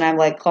 even when I'm,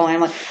 like, calling.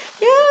 I'm like,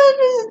 yeah,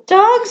 the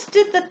dogs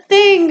did the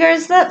thing, or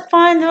is that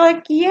fine? They're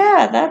like,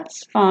 yeah,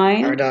 that's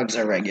fine. Our dogs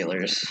are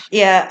regulars.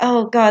 Yeah,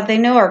 oh, God, they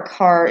know our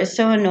car. It's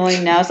so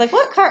annoying now. It's like,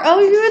 what car? Oh,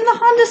 you're in the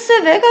Honda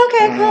Civic.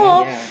 Okay,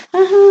 cool.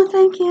 Yeah.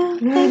 Thank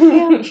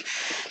you.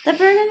 The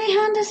Burgundy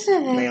Honda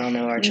Civic. They all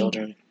know our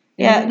children.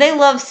 Yeah, they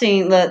love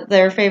seeing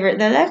their favorite.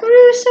 They're like,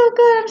 Rue's so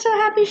good. I'm so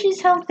happy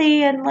she's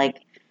healthy. And, like...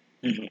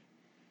 Mm-hmm.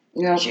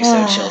 Yeah. She's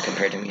so chill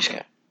compared to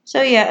Mishka.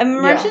 So, yeah,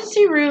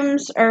 emergency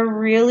rooms are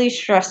really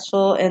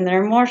stressful. And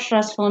they're more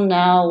stressful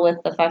now with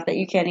the fact that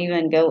you can't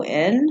even go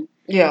in.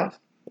 Yeah.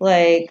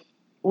 Like,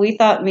 we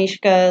thought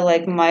Mishka,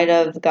 like, might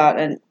have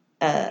got an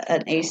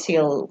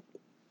ACL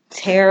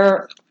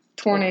tear.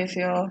 Torn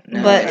ACL.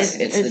 No, But it's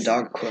the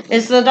dog equivalent.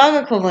 It's the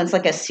dog equivalent. It's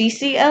like a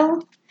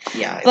CCL.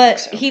 Yeah, I But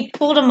think so. he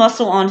pulled a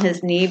muscle on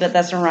his knee, but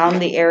that's around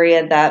the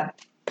area that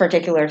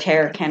particular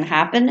tear can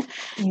happen.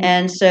 Mm-hmm.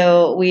 And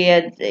so he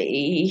had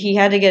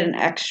to get an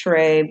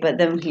x-ray, but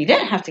then he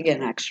didn't have to get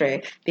an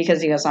x-ray because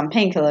he was on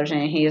painkillers,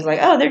 and he was like,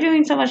 oh, they're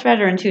doing so much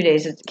better in 2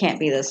 days, it can't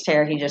be this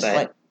tear. He just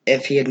But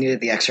if he had needed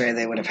the x-ray,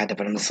 they would have had to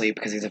put him to sleep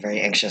because he's a very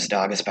anxious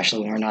dog,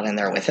 especially when we're not in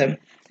there with him.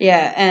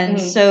 yeah,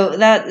 and so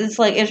that it's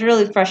like, it's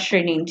really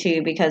frustrating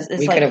too, because it's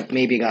We like, could have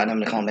maybe gotten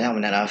him to calm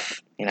down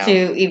enough,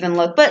 to even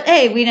look, but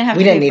hey, we didn't have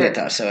We to didn't pay need for it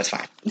though, so it's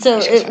fine. So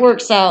It's it fine.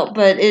 works out,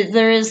 but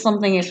there is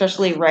something,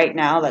 especially right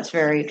now, that's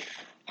very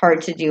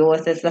hard to deal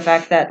with. It's the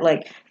fact that,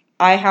 like,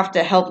 I have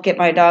to help get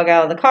my dog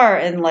out of the car,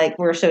 and, like,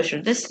 we're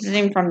social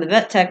distancing from the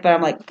vet tech, but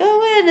I'm like,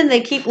 go in, and they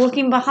keep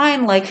looking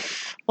behind, like,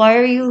 why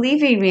are you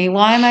leaving me?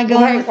 Why am I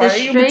going with this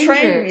stranger?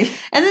 betraying me?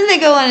 And then they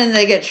go in and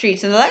they get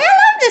treats, and they're like, I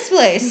love this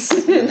place.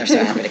 And they're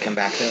so happy to come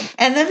back though.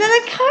 And then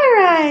they're like, car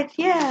ride,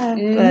 yeah.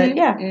 But,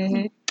 yeah.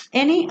 Mm-hmm.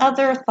 Any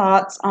other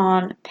thoughts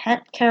on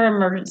pet care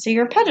emergency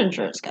or pet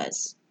insurance,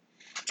 guys?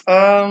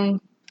 Down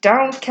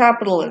with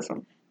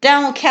capitalism.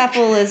 Down with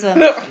capitalism.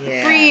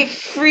 Yeah. Free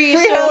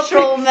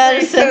social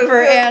medicine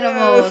for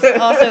animals.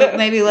 Also,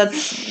 maybe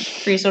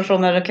let's free social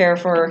Medicare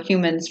for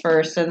humans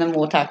first, and then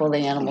we'll tackle the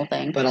animal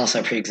thing. But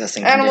also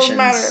pre-existing Animals conditions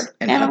matter.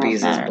 and Animals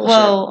puppies matter. is bullshit.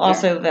 Well,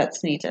 also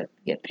vets need to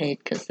get paid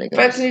because they go.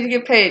 Vets need to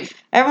get paid.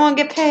 Everyone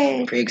get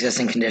paid.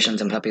 Pre-existing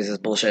conditions and puppies is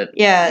bullshit.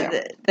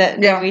 Yeah,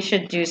 Yeah. we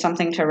should do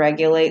something to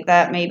regulate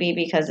that, maybe,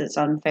 because it's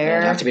It unfair.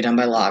 would have to be done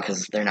by law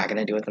because they're not going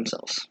to do it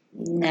themselves.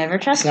 Never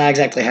It's trust. not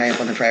exactly high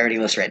up on the priority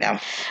list right now.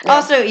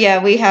 Also,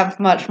 yeah, we have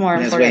much more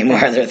There's important way more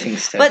things. other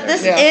things to. But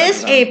this Yeah.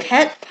 is a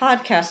pet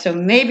podcast, so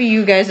maybe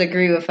you guys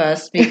agree with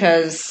us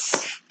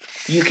because.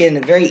 You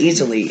can very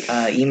easily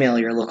email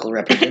your local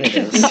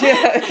representatives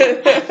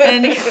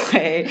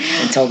Anyway,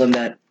 and tell them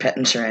that pet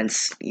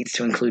insurance needs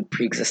to include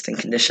pre-existing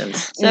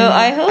conditions. so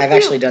I hope I've you-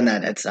 actually done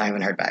that. I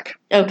haven't heard back.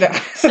 Okay,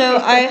 so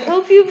I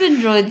hope you've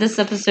enjoyed this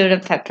episode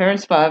of Pet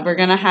Parents Pod. We're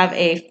gonna have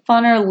a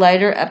funner,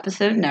 lighter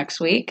episode next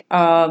week.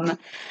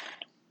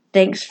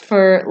 Thanks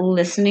for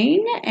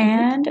listening,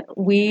 and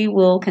we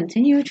will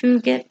continue to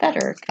get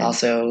better.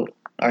 Also,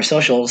 our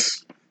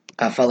socials.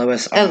 Follow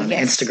us on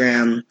yes.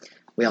 Instagram.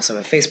 We also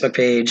have a Facebook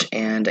page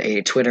and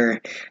a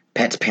Twitter,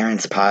 Pet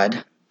Parents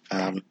Pod.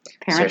 Parents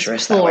search for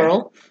us that way.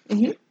 plural.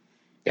 Yes.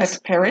 Pet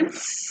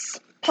parents.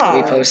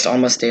 We post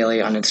almost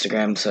daily on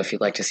Instagram, so if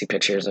you'd like to see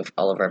pictures of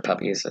all of our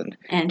puppies and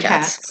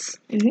cats.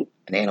 and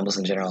animals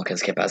in general,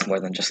 because Kip has more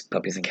than just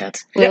puppies and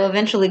cats. We'll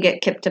eventually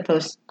get Kip to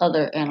post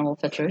other animal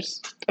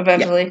pictures.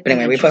 Eventually. Yeah. But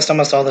anyway, we post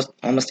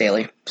almost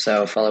daily,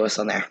 so follow us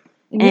on there.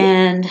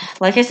 And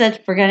like I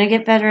said, we're going to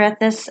get better at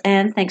this,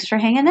 and thanks for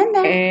hanging in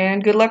there.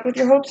 And good luck with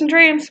your hopes and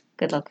dreams.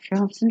 Good luck with your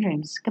hopes and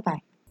dreams.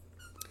 Goodbye.